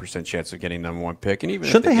 13.1% chance of getting number 1 pick. And even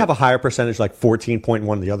shouldn't they have a higher percentage, like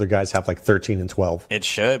 14.1? The other guys have like 13 and 12. It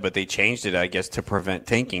should, but they changed it, I guess, to prevent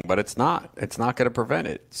tanking. But it's not. It's not going to prevent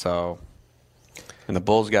it. So, and the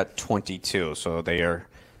Bulls got 22, so they are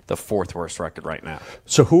the 4th worst record right now.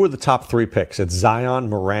 So who are the top 3 picks? It's Zion,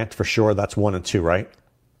 Morant for sure. That's 1 and 2, right?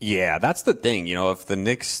 Yeah, that's the thing. If the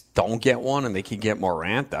Knicks don't get one and they can get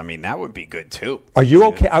Morant, I mean, that would be good too. Are you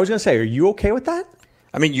okay? I was going to say, are you okay with that?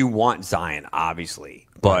 I mean, you want Zion, obviously,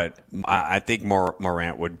 but I think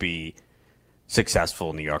Morant would be successful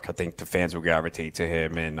in New York. I think the fans would gravitate to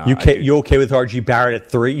him. And you okay with R.G. Barrett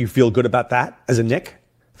at 3? You feel good about that as a Knick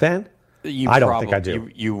fan? I don't think I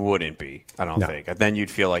do. You wouldn't be, I don't think. Then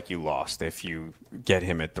you'd feel like you lost if you get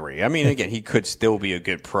him at 3. I mean, again, he could still be a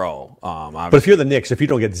good pro. But if you're the Knicks, if you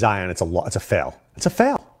don't get Zion, it's a fail. It's a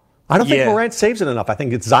fail. I don't think Morant saves it enough. I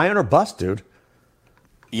think it's Zion or bust, dude.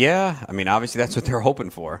 Yeah, I mean, obviously that's what they're hoping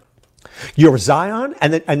for. You're Zion,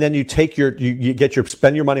 and then you take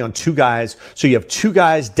spend your money on 2 guys. So you have 2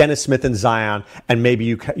 guys, Dennis Smith and Zion, and maybe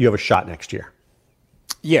you have a shot next year.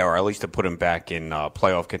 Yeah, or at least to put him back in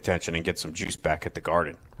playoff contention and get some juice back at the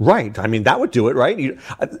Garden. Right. I mean, that would do it, right?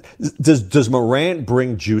 Does Morant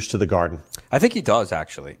bring juice to the Garden? I think he does,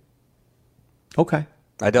 actually. Okay.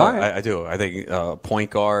 I do. Right. I do. I think point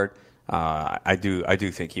guard. I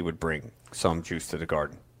do think he would bring some juice to the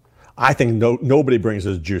Garden. I think nobody brings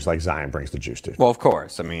the juice like Zion brings the juice to. Well, of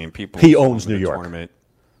course. I mean, He owns New York. Tournament.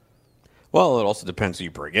 Well, it also depends who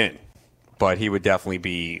you bring in, but he would definitely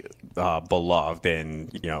be beloved, and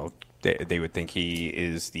they would think he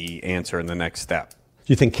is the answer in the next step. Do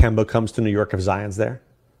you think Kemba comes to New York if Zion's there?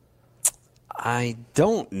 I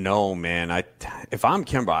don't know, man. If I'm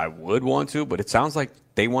Kemba, I would want to, but it sounds like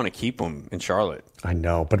they want to keep him in Charlotte. I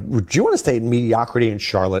know, but would you want to stay in mediocrity in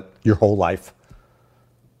Charlotte your whole life?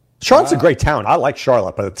 Charlotte's a great town. I like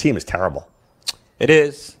Charlotte, but the team is terrible. It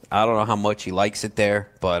is. I don't know how much he likes it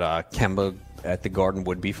there, but Kemba at the Garden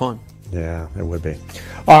would be fun. Yeah, it would be.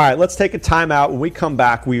 All right, let's take a timeout. When we come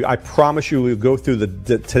back, I promise you we'll go through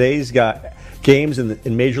today's games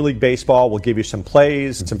in Major League Baseball. We'll give you some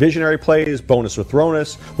plays, some visionary plays, bonus with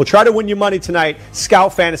Ronis. We'll try to win you money tonight,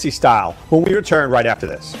 Scout Fantasy style, when we return right after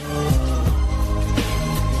this.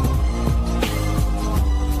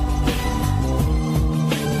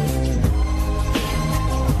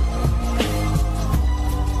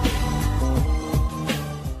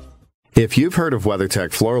 If you've heard of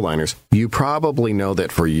WeatherTech floor liners, you probably know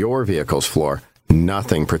that for your vehicle's floor,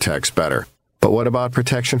 nothing protects better. But what about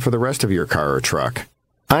protection for the rest of your car or truck?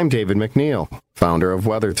 I'm David McNeil, founder of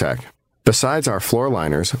WeatherTech. Besides our floor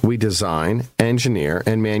liners, we design, engineer,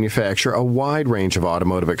 and manufacture a wide range of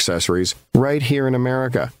automotive accessories right here in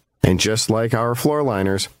America. And just like our floor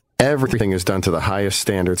liners, everything is done to the highest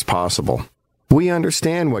standards possible. We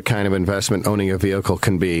understand what kind of investment owning a vehicle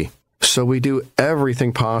can be, so we do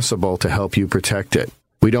everything possible to help you protect it.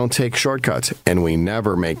 We don't take shortcuts, and we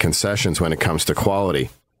never make concessions when it comes to quality.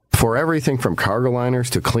 For everything from cargo liners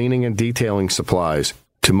to cleaning and detailing supplies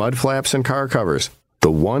to mud flaps and car covers, the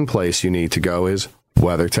one place you need to go is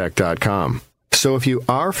WeatherTech.com. So if you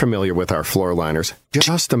are familiar with our floor liners,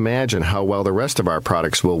 just imagine how well the rest of our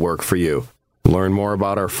products will work for you. Learn more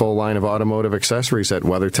about our full line of automotive accessories at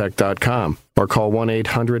WeatherTech.com or call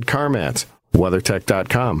 1-800-CarMats.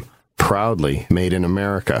 WeatherTech.com. Proudly made in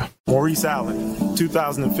America. Maurice Allen,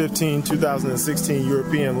 2015-2016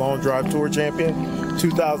 European Long Drive Tour Champion,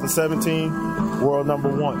 2017 World Number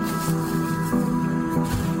 1.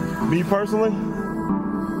 Me personally,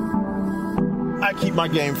 I keep my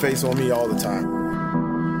game face on me all the time.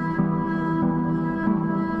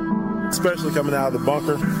 Especially coming out of the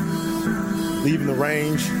bunker, leaving the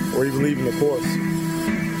range, or even leaving the course.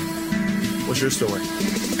 What's your story?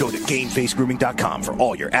 Go to GameFaceGrooming.com for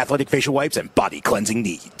all your athletic facial wipes and body cleansing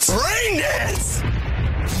needs. Rain dance!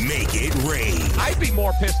 Make it rain. I'd be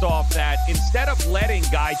more pissed off that instead of letting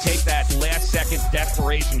Guy take that last-second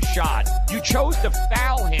desperation shot, you chose to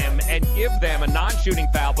foul him and give them a non-shooting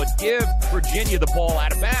foul, but give Virginia the ball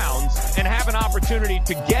out of bounds and have an opportunity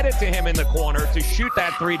to get it to him in the corner to shoot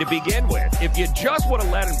that 3 to begin with. If you just would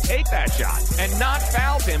have let him take that shot and not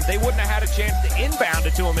fouled him, they wouldn't have had a chance to inbound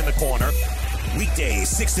it to him in the corner. Weekdays,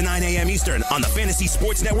 6 to 9 a.m. Eastern on the Fantasy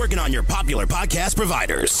Sports Network and on your popular podcast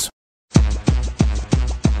providers.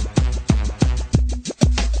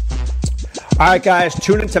 All right, guys,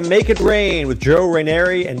 tune in to Make It Rain with Joe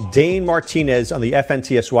Raineri and Dane Martinez on the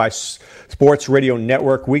FNTSY Sports Radio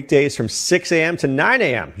Network, weekdays from 6 a.m. to 9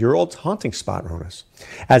 a.m. Your old haunting spot, Ronas.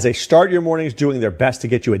 As they start your mornings doing their best to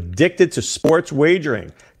get you addicted to sports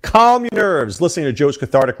wagering. Calm your nerves listening to Joe's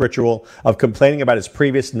cathartic ritual of complaining about his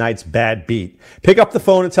previous night's bad beat. Pick up the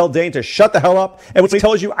phone and tell Dane to shut the hell up. And when he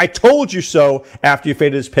tells you, I told you so, after you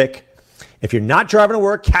faded his pick. If you're not driving to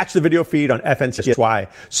work, catch the video feed on FNTSY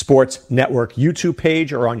Sports Network YouTube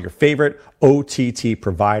page or on your favorite OTT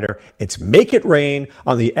provider. It's Make It Rain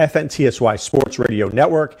on the FNTSY Sports Radio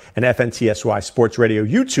Network and FNTSY Sports Radio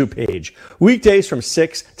YouTube page. Weekdays from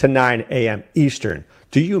 6 to 9 a.m. Eastern.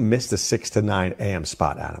 Do you miss the 6 to 9 a.m.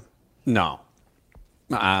 spot, Adam? No.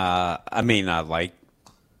 I like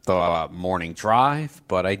the morning drive,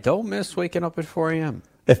 but I don't miss waking up at 4 a.m.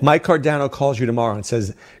 If Mike Cardano calls you tomorrow and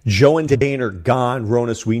says, Joe and Dane are gone,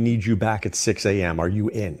 Ronas, we need you back at 6 a.m., are you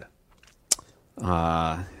in?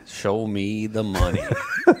 Show me the money.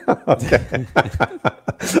 Okay.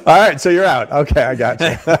 All right, so you're out. Okay, I got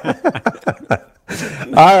you.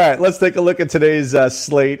 All right, let's take a look at today's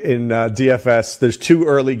slate in DFS. There's two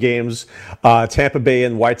early games, Tampa Bay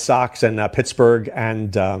and White Sox and Pittsburgh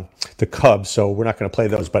and the Cubs, so we're not going to play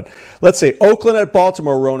those. But let's say Oakland at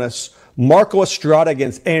Baltimore, Ronas. Marco Estrada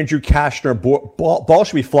against Andrew Kashner. Ball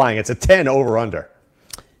should be flying. It's a 10 over-under.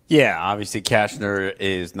 Yeah, obviously Kashner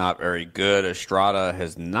is not very good. Estrada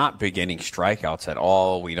has not been getting strikeouts at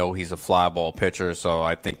all. We know he's a fly ball pitcher, so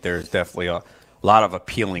I think there's definitely a lot of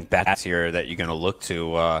appealing bats here that you're going to look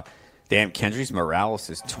to. Kendrys Morales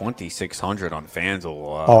is 2,600 on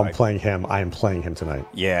FanDuel. I'm playing him. I am playing him tonight.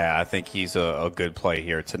 Yeah, I think he's a good play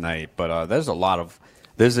here tonight. But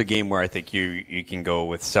there's a game where I think you can go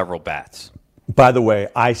with several bats. By the way,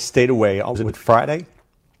 I stayed away on Friday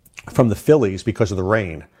from the Phillies because of the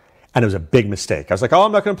rain, and it was a big mistake. I was like,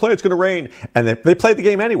 I'm not going to play. It's going to rain. And they played the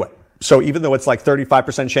game anyway. So even though it's like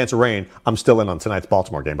 35% chance of rain, I'm still in on tonight's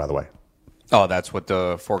Baltimore game, by the way. Oh, that's what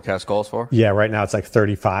the forecast calls for? Yeah, right now it's like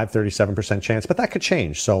 37% chance, but that could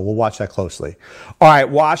change, so we'll watch that closely. All right,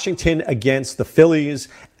 Washington against the Phillies.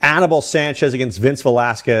 Anibal Sanchez against Vince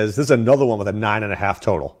Velasquez. This is another one with a 9.5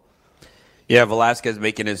 total. Yeah, Velasquez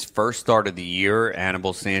making his first start of the year.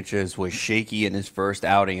 Anibal Sanchez was shaky in his first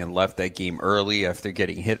outing and left that game early after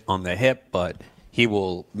getting hit on the hip, but he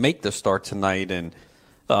will make the start tonight. And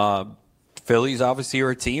Phillies obviously are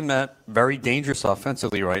a team that very dangerous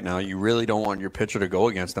offensively right now. You really don't want your pitcher to go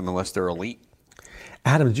against them unless they're elite.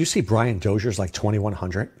 Adam, did you see Brian Dozier's like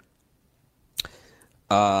 2,100?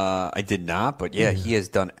 I did not, but yeah, he has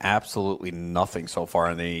done absolutely nothing so far,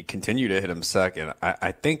 and they continue to hit him second.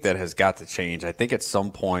 I think that has got to change. I think at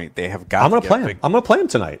some point they have got. I'm going to play him. I'm going to play him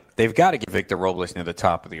tonight. They've got to get Victor Robles near the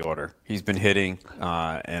top of the order. He's been hitting,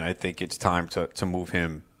 and I think it's time to move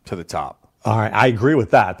him to the top. All right, I agree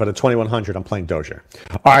with that, but at 2,100, I'm playing Dozier.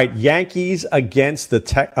 All right, Yankees against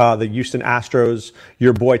the Houston Astros.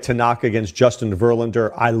 Your boy Tanaka against Justin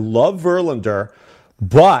Verlander. I love Verlander,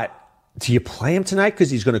 but do you play him tonight? Because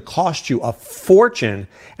he's going to cost you a fortune,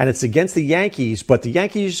 and it's against the Yankees. But the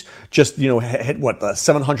Yankees just, hit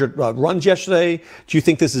 700 runs yesterday. Do you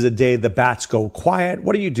think this is a day the bats go quiet?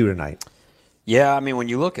 What do you do tonight? Yeah, I mean, when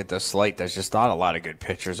you look at the slate, there's just not a lot of good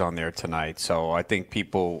pitchers on there tonight. So I think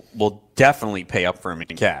people will definitely pay up for him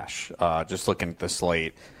in cash, just looking at the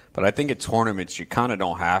slate. But I think at tournaments, you kind of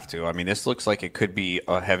don't have to. I mean, this looks like it could be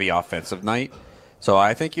a heavy offensive night. So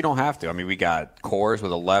I think you don't have to. I mean, we got Coors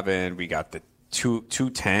with 11. We got the two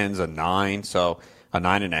 10s, a 9, so a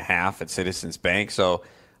 9.5 at Citizens Bank. So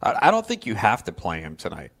I don't think you have to play him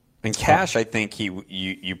tonight. In cash, I think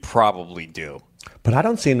you probably do. But I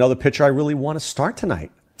don't see another pitcher I really want to start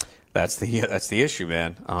tonight. That's the issue,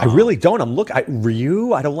 man. I really don't.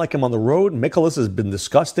 Ryu, I don't like him on the road. Mikolas has been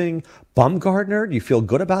disgusting. Bumgarner, do you feel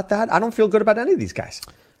good about that? I don't feel good about any of these guys.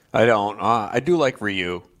 I don't. I do like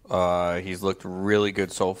Ryu. He's looked really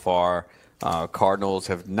good so far. Cardinals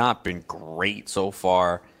have not been great so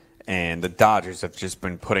far. And the Dodgers have just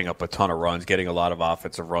been putting up a ton of runs, getting a lot of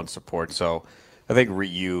offensive run support. So I think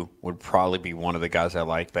Ryu would probably be one of the guys I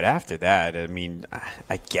like. But after that, I mean,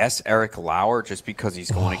 I guess Eric Lauer, just because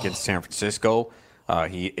he's going against San Francisco.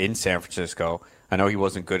 In San Francisco. I know he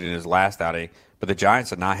wasn't good in his last outing, but the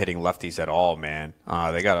Giants are not hitting lefties at all, man.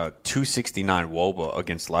 They got a 269 WOBA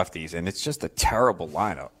against lefties, and it's just a terrible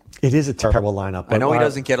lineup. It is a terrible lineup. I know he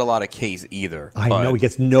doesn't get a lot of Ks either. I know he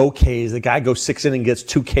gets no Ks. The guy goes 6 innings and gets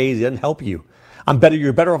 2 Ks. He doesn't help you.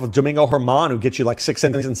 You're better off with Domingo Germán, who gets you like 6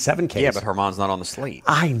 innings and 7 Ks. Yeah, but Germán's not on the slate.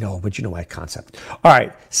 I know, but you know my concept. All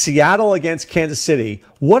right, Seattle against Kansas City.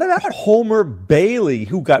 What about Homer Bailey,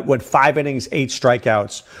 who got 5 innings, 8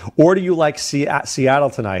 strikeouts? Or do you like Seattle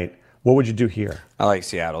tonight What would you do here? I like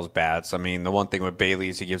Seattle's bats. I mean, the one thing with Bailey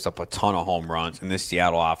is he gives up a ton of home runs, and this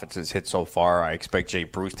Seattle offense has hit so far. I expect Jay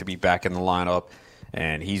Bruce to be back in the lineup,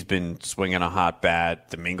 and he's been swinging a hot bat.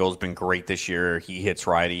 Domingo's been great this year. He hits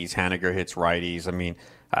righties. Haniger hits righties. I mean,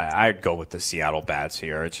 I'd go with the Seattle bats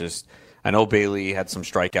here. It's just, I know Bailey had some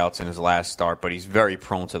strikeouts in his last start, but he's very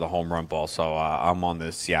prone to the home run ball, so I'm on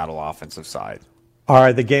the Seattle offensive side. All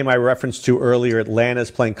right, the game I referenced to earlier,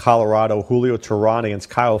 Atlanta's playing Colorado. Julio Teheran against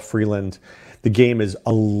Kyle Freeland. The game is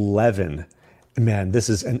 11. Man, this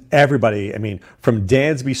is, and everybody, I mean, from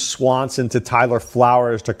Dansby Swanson to Tyler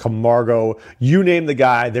Flowers to Camargo, you name the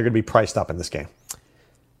guy, they're going to be priced up in this game.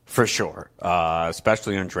 For sure,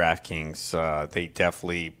 especially on DraftKings. They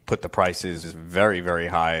definitely put the prices very, very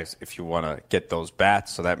high if you want to get those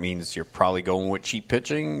bats. So that means you're probably going with cheap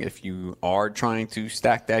pitching if you are trying to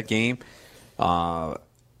stack that game. On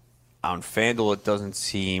FanDuel, it doesn't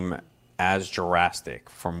seem as drastic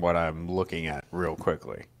from what I'm looking at real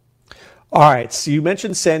quickly. All right, so you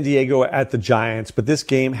mentioned San Diego at the Giants, but this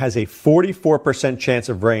game has a 44% chance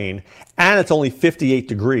of rain, and it's only 58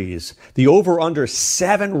 degrees. The over-under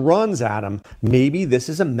 7 runs, Adam. Maybe this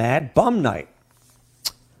is a mad bum night.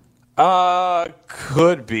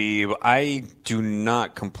 Could be. I do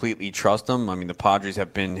not completely trust them. I mean, the Padres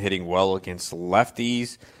have been hitting well against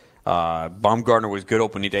lefties. Bumgarner was good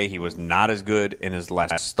opening day. He was not as good in his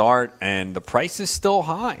last start, and the price is still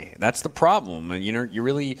high. That's the problem. And you're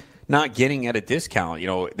really not getting at a discount.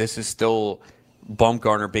 This is still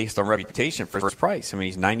Bumgarner based on reputation for his price. I mean,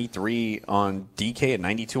 he's 93 on DK and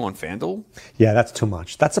 92 on FanDuel. Yeah, that's too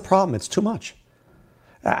much. That's the problem. It's too much.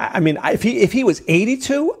 I mean, if he was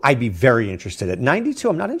 82, I'd be very interested. At 92,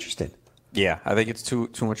 I'm not interested. Yeah, I think it's too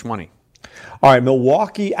much money. All right,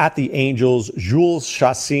 Milwaukee at the Angels. Jules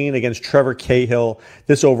Chassin against Trevor Cahill.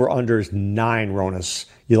 This over-under is 9, Ronas.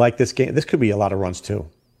 You like this game? This could be a lot of runs, too.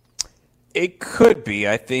 It could be.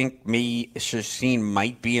 I think Chassin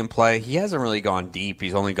might be in play. He hasn't really gone deep.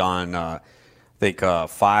 He's only gone, 5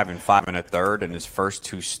 and 5 1/3 in his first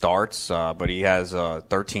 2 starts. But he has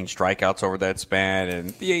 13 strikeouts over that span,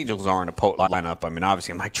 and the Angels aren't a potent lineup. I mean,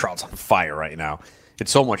 obviously, Mike Trout's on fire right now.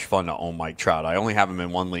 It's so much fun to own Mike Trout. I only have him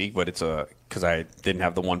in one league, but it's because I didn't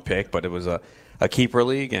have the one pick, but it was a keeper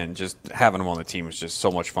league, and just having him on the team was just so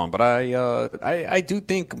much fun. But I do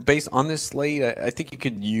think, based on this slate, I think you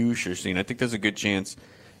could use Chassin. I think there's a good chance,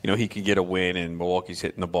 he could get a win, and Milwaukee's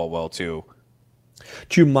hitting the ball well too.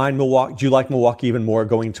 Do you mind Milwaukee? Do you like Milwaukee even more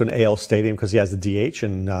going to an AL stadium because he has the DH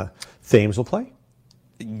and Thames will play?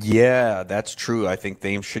 Yeah, that's true. I think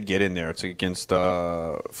Thames should get in there. It's against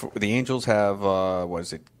the Angels have what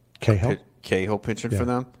is it? Cahill pitching for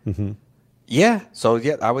them. Mm-hmm. Yeah, so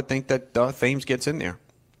I would think that Thames gets in there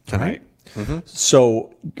tonight. Right. Mm-hmm.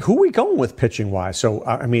 So who are we going with pitching wise? So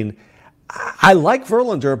I mean, I like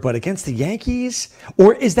Verlander, but against the Yankees,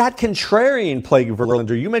 or is that contrarian play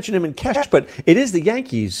Verlander? You mentioned him in cash, but it is the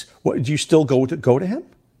Yankees. What, do you still go to him?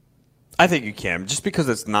 I think you can, just because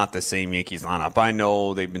it's not the same Yankees lineup. I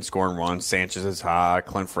know they've been scoring runs. Sanchez is hot,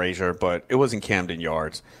 Clint Frazier, but it was in Camden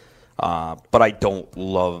Yards. But I don't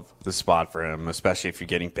love the spot for him, especially if you're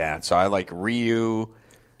getting bad. So I like Ryu.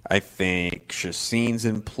 I think Chassin's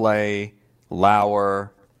in play.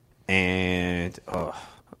 Lauer. And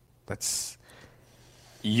that's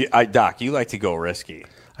Doc, you like to go risky.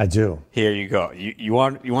 I do. Here you go. You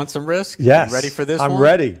want some risk? Yes. You ready for this I'm one?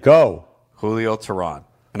 ready. Go. Julio Teheran.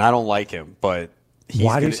 And I don't like him, but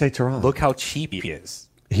why do you say Teheran? Look how cheap he is.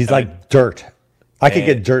 He's like dirt. I could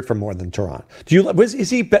get dirt for more than Teheran.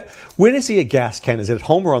 When is he a gas can? Is it at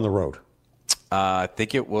home or on the road? I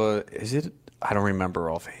think it was. Is it? I don't remember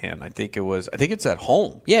offhand. I think it's at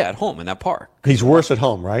home. Yeah, at home in that park. He's worse at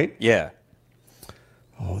home, right? Yeah.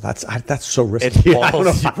 Oh, that's so risky. It's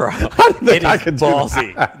ballsy, bro. It is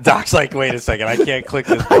ballsy. Doc's like, wait a second, I can't click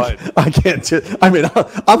this button. I can't.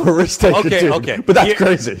 I'm a risk taker too. Okay, but that's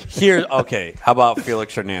crazy. How about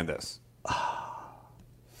Felix Hernandez?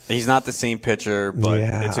 He's not the same pitcher, but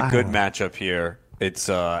it's a good matchup here. It's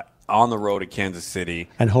on the road at Kansas City.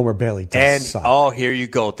 And Homer Bailey does suck. Oh, here you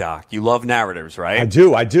go, Doc. You love narratives, right? I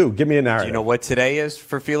do. Give me a narrative. Do you know what today is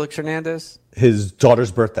for Felix Hernandez? His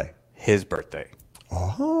daughter's birthday. His birthday.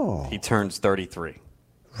 Oh. He turns 33.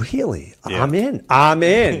 Really? Yeah. I'm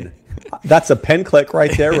in. That's a pen click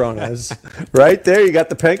right there, Ronas. Right there, you got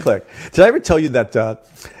the pen click. Did I ever tell you that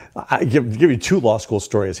I give you 2 law school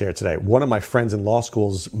stories here today. One of my friends in law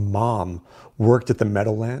school's mom worked at the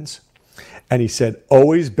Meadowlands, and he said,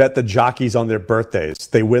 always bet the jockeys on their birthdays.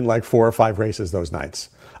 They win like 4 or 5 races those nights.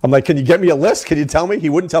 I'm like, can you get me a list? Can you tell me? He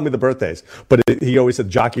wouldn't tell me the birthdays, but he always said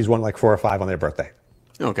jockeys won like 4 or 5 on their birthday.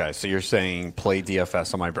 Okay, so you're saying play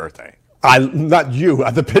DFS on my birthday. Not you.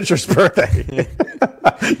 The pitcher's birthday.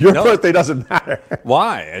 Your birthday doesn't matter.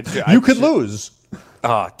 Why? You could lose.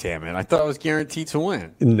 Oh, damn it. I thought I was guaranteed to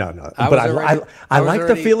win. No. But I like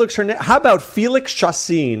the Felix Hernandez. How about Felix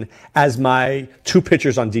Chassin as my 2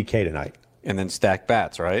 pitchers on DK tonight? And then stack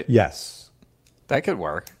bats, right? Yes. That could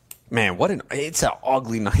work. Man, it's an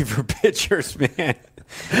ugly night for pitchers, man.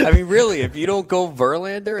 I mean, really, if you don't go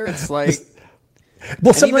Verlander, it's like...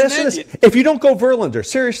 Well, if you don't go Verlander,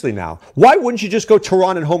 seriously now, why wouldn't you just go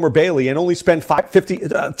Teheran and Homer Bailey and only spend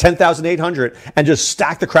 $10,800 and just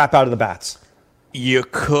stack the crap out of the bats? You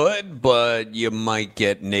could, but you might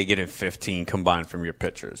get -15 combined from your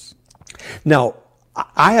pitchers. Now,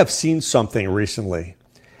 I have seen something recently.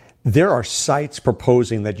 There are sites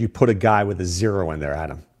proposing that you put a guy with a 0 in there,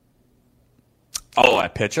 Adam. Oh, a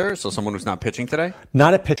pitcher? So someone who's not pitching today?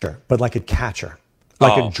 Not a pitcher, but like a catcher.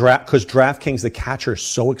 Like a draft, because DraftKings, the catcher is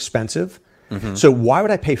so expensive. Mm-hmm. So why would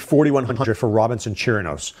I pay $4,100 for Robinson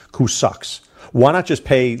Chirinos, who sucks? Why not just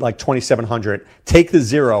pay like $2,700, take the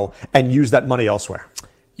 0, and use that money elsewhere?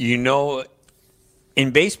 You know, in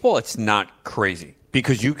baseball, it's not crazy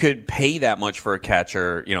because you could pay that much for a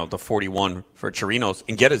catcher, the 41 for Chirinos,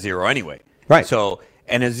 and get a 0 anyway. Right. So,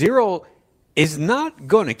 and a 0 is not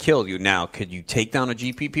going to kill you. Now, could you take down a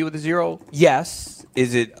GPP with a 0? Yes.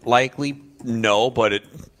 Is it likely? No, but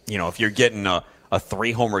if you're getting a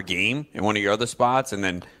 3-homer game in one of your other spots and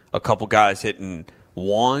then a couple guys hitting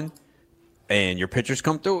 1 and your pitchers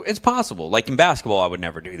come through, it's possible. Like in basketball, I would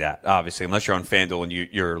never do that, obviously, unless you're on FanDuel and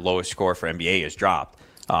your lowest score for NBA is dropped.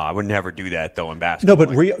 I would never do that, though, in basketball.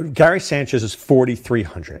 No, but Gary Sanchez is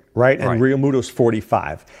 4,300, right? And Real Muto's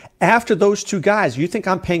 45. After those 2 guys, you think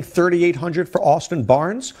I'm paying 3,800 for Austin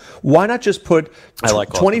Barnes? Why not just put I like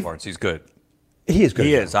Austin Barnes. He's good. He is good.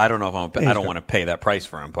 He is. I don't know if I don't want to pay that price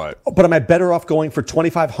for him, but am I better off going for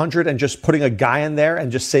 $2,500 and just putting a guy in there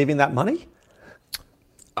and just saving that money?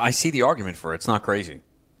 I see the argument for it. It's not crazy.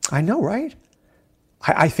 I know, right?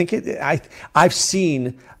 I think I've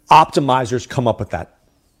seen optimizers come up with that.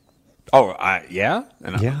 Oh, yeah?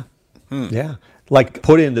 Yeah. Yeah. Like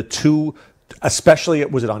put in the 2, especially,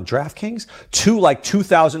 was it on DraftKings? 2 like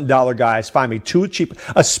 $2,000 guys, find me 2 cheap,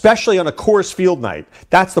 especially on a Coors Field night.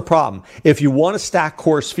 That's the problem. If you want to stack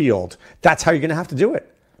Coors Field, that's how you're going to have to do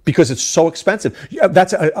it because it's so expensive.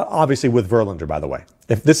 That's obviously with Verlander, by the way.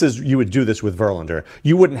 If you would do this with Verlander,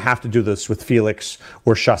 you wouldn't have to do this with Felix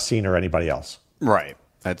or Chassin or anybody else. Right.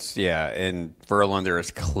 And Verlander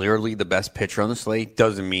is clearly the best pitcher on the slate.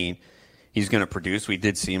 Doesn't mean he's going to produce. We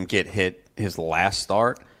did see him get hit his last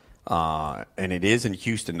start. And it is in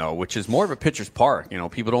Houston, though, which is more of a pitcher's park.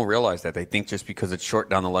 People don't realize that. They think just because it's short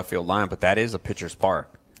down the left field line, but that is a pitcher's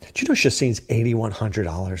park. Do you know Chassin's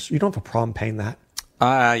 $8,100? You don't have a problem paying that?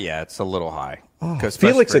 Yeah, it's a little high.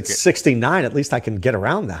 Felix at 69, at least I can get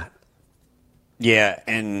around that. Yeah,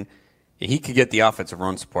 and he could get the offensive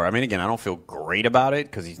run support. I mean, again, I don't feel great about it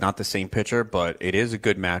because he's not the same pitcher, but it is a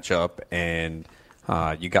good matchup, and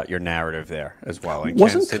you got your narrative there as well. And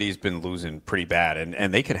Kansas City's been losing pretty bad,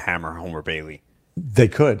 and they could hammer Homer Bailey. They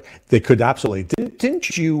could absolutely.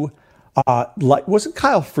 Didn't you wasn't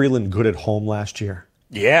Kyle Freeland good at home last year?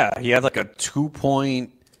 Yeah, he had like a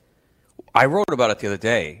 2-point. I wrote about it the other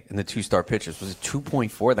day in the 2-star pitchers. Was it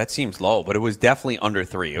 2.4? That seems low, but it was definitely under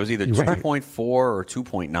 3. It was either 2.4 or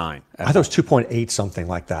 2.9. I thought it was 2.8, something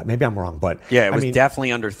like that. Maybe I'm wrong, but yeah, it was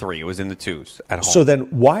definitely under 3. It was in the 2s at home. So then,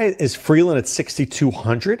 why is Freeland at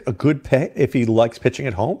 6,200 a good pay if he likes pitching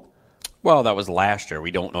at home? Well, that was last year.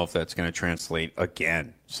 We don't know if that's going to translate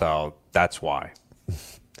again, so that's why.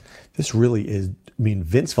 This really is. I mean,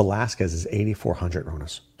 Vince Velasquez is 8,400,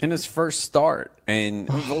 Ronas. In his first start. And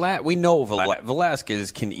we know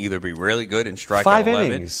Velasquez can either be really good and strike 5 out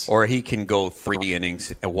 11, innings, or he can go 3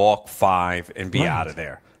 innings and walk 5 and be out of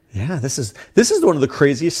there. Yeah, this is one of the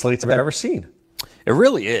craziest slates I've ever seen. It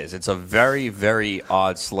really is. It's a very, very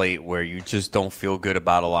odd slate where you just don't feel good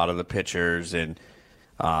about a lot of the pitchers, and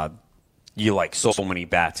you like so many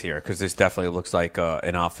bats here because this definitely looks like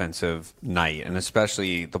an offensive night, and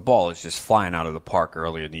especially the ball is just flying out of the park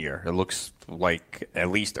early in the year. It looks like, at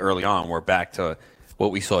least early on, we're back to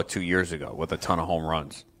what we saw 2 years ago with a ton of home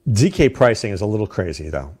runs. DK pricing is a little crazy,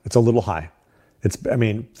 though. It's a little high.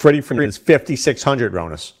 Freddie Freeman is 5,600,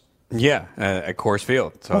 Ronas. Yeah, at Coors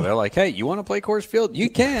Field. So they're like, hey, you want to play Coors Field? You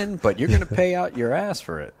can, but you're going to pay out your ass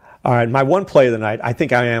for it. All right, my one play of the night, I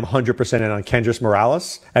think I am 100% in on Kendrys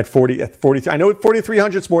Morales at 43. I know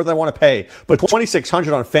 4,300 is more than I want to pay, but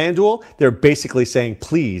 2,600 on FanDuel, they're basically saying,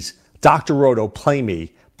 please, Dr. Roto, play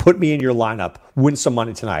me, put me in your lineup, win some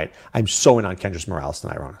money tonight. I'm so in on Kendrys Morales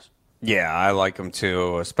tonight, Ronas. Yeah, I like him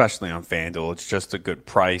too, especially on FanDuel. It's just a good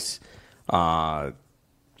price.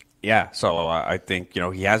 Yeah, so I think,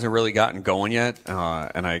 he hasn't really gotten going yet,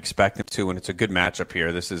 and I expect him to, and it's a good matchup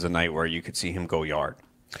here. This is a night where you could see him go yard.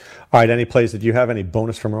 All right, any plays that you have? Any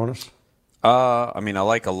bonus from Ronis? I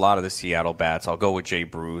like a lot of the Seattle bats. I'll go with Jay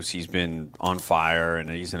Bruce. He's been on fire, and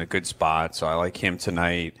he's in a good spot, so I like him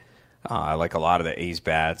tonight. I like a lot of the A's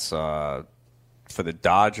bats. For the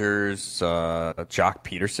Dodgers, Jock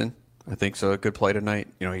Peterson, I think, is a good play tonight.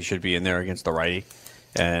 He should be in there against the righty.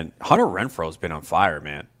 And Hunter Renfroe's been on fire,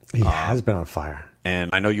 man. He has been on fire. And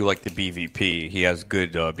I know you like the BVP. He has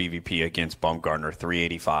good BVP against Bumgarner,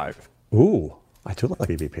 385. Ooh, I do like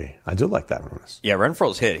BVP. I do like that one. Yeah,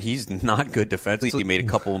 Renfroe's hit. He's not good defensively. He made a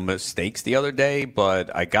couple of mistakes the other day,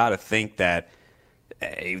 but I got to think that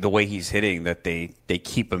the way he's hitting, that they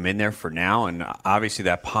keep him in there for now. And obviously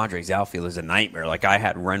that Padres outfield is a nightmare. Like, I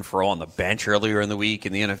had Renfroe on the bench earlier in the week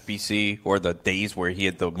in the NFBC, or the days where he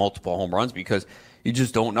had the multiple home runs, because you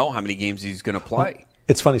just don't know how many games he's going to play.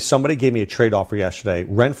 It's funny. Somebody gave me a trade offer yesterday.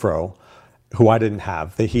 Renfroe, who I didn't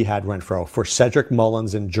have, he had Renfroe for Cedric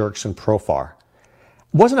Mullins and Jerkson Profar.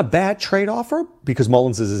 Wasn't a bad trade offer because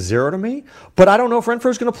Mullins is a 0 to me, but I don't know if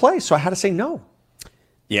Renfroe's going to play, so I had to say no.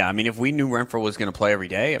 Yeah, if we knew Renfroe was going to play every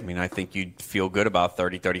day, I think you'd feel good about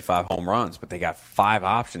 30, 35 home runs, but they got 5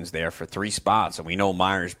 options there for 3 spots, and we know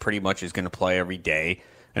Myers pretty much is going to play every day.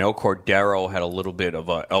 I know Cordero had a little bit of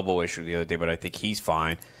an elbow issue the other day, but I think he's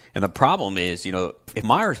fine. And the problem is, if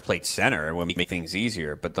Myers played center, it would make things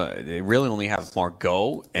easier. But they really only have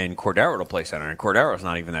Margot and Cordero to play center, and Cordero's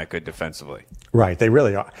not even that good defensively. Right, they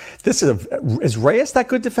really are. Is Reyes that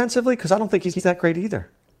good defensively? Because I don't think he's that great either.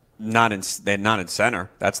 They're not in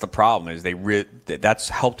center. That's the problem. That's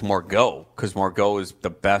helped Margot, because Margot is the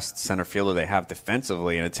best center fielder they have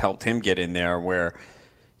defensively, and it's helped him get in there where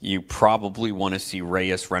you probably want to see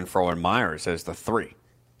Reyes, Renfroe, and Myers as the 3.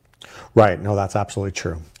 Right. No, that's absolutely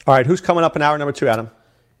true. All right. Who's coming up in hour number 2, Adam?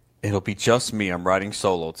 It'll be just me. I'm riding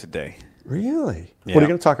solo today. Really? Yeah. What are you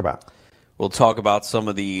going to talk about? We'll talk about some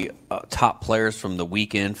of the top players from the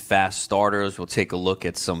weekend, fast starters. We'll take a look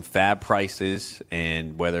at some fab prices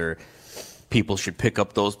and whether people should pick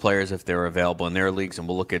up those players if they're available in their leagues. And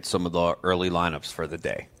we'll look at some of the early lineups for the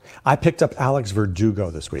day. I picked up Alex Verdugo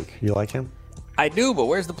this week. You like him? I do, but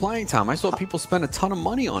where's the playing time? I saw people spend a ton of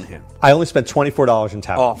money on him. I only spent $24 in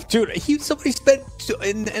tap. Oh, dude, somebody spent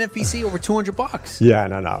in the NFBC over $200. Yeah,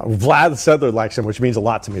 no. Vlad Sedler likes him, which means a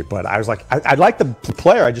lot to me. But I was like, I like the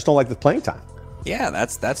player. I just don't like the playing time. Yeah,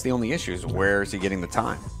 that's the only issue is where is he getting the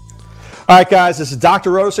time? All right, guys, this is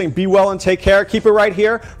Dr. Roto saying be well and take care. Keep it right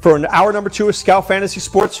here for an hour number 2 of Scout Fantasy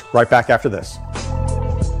Sports. Right back after this.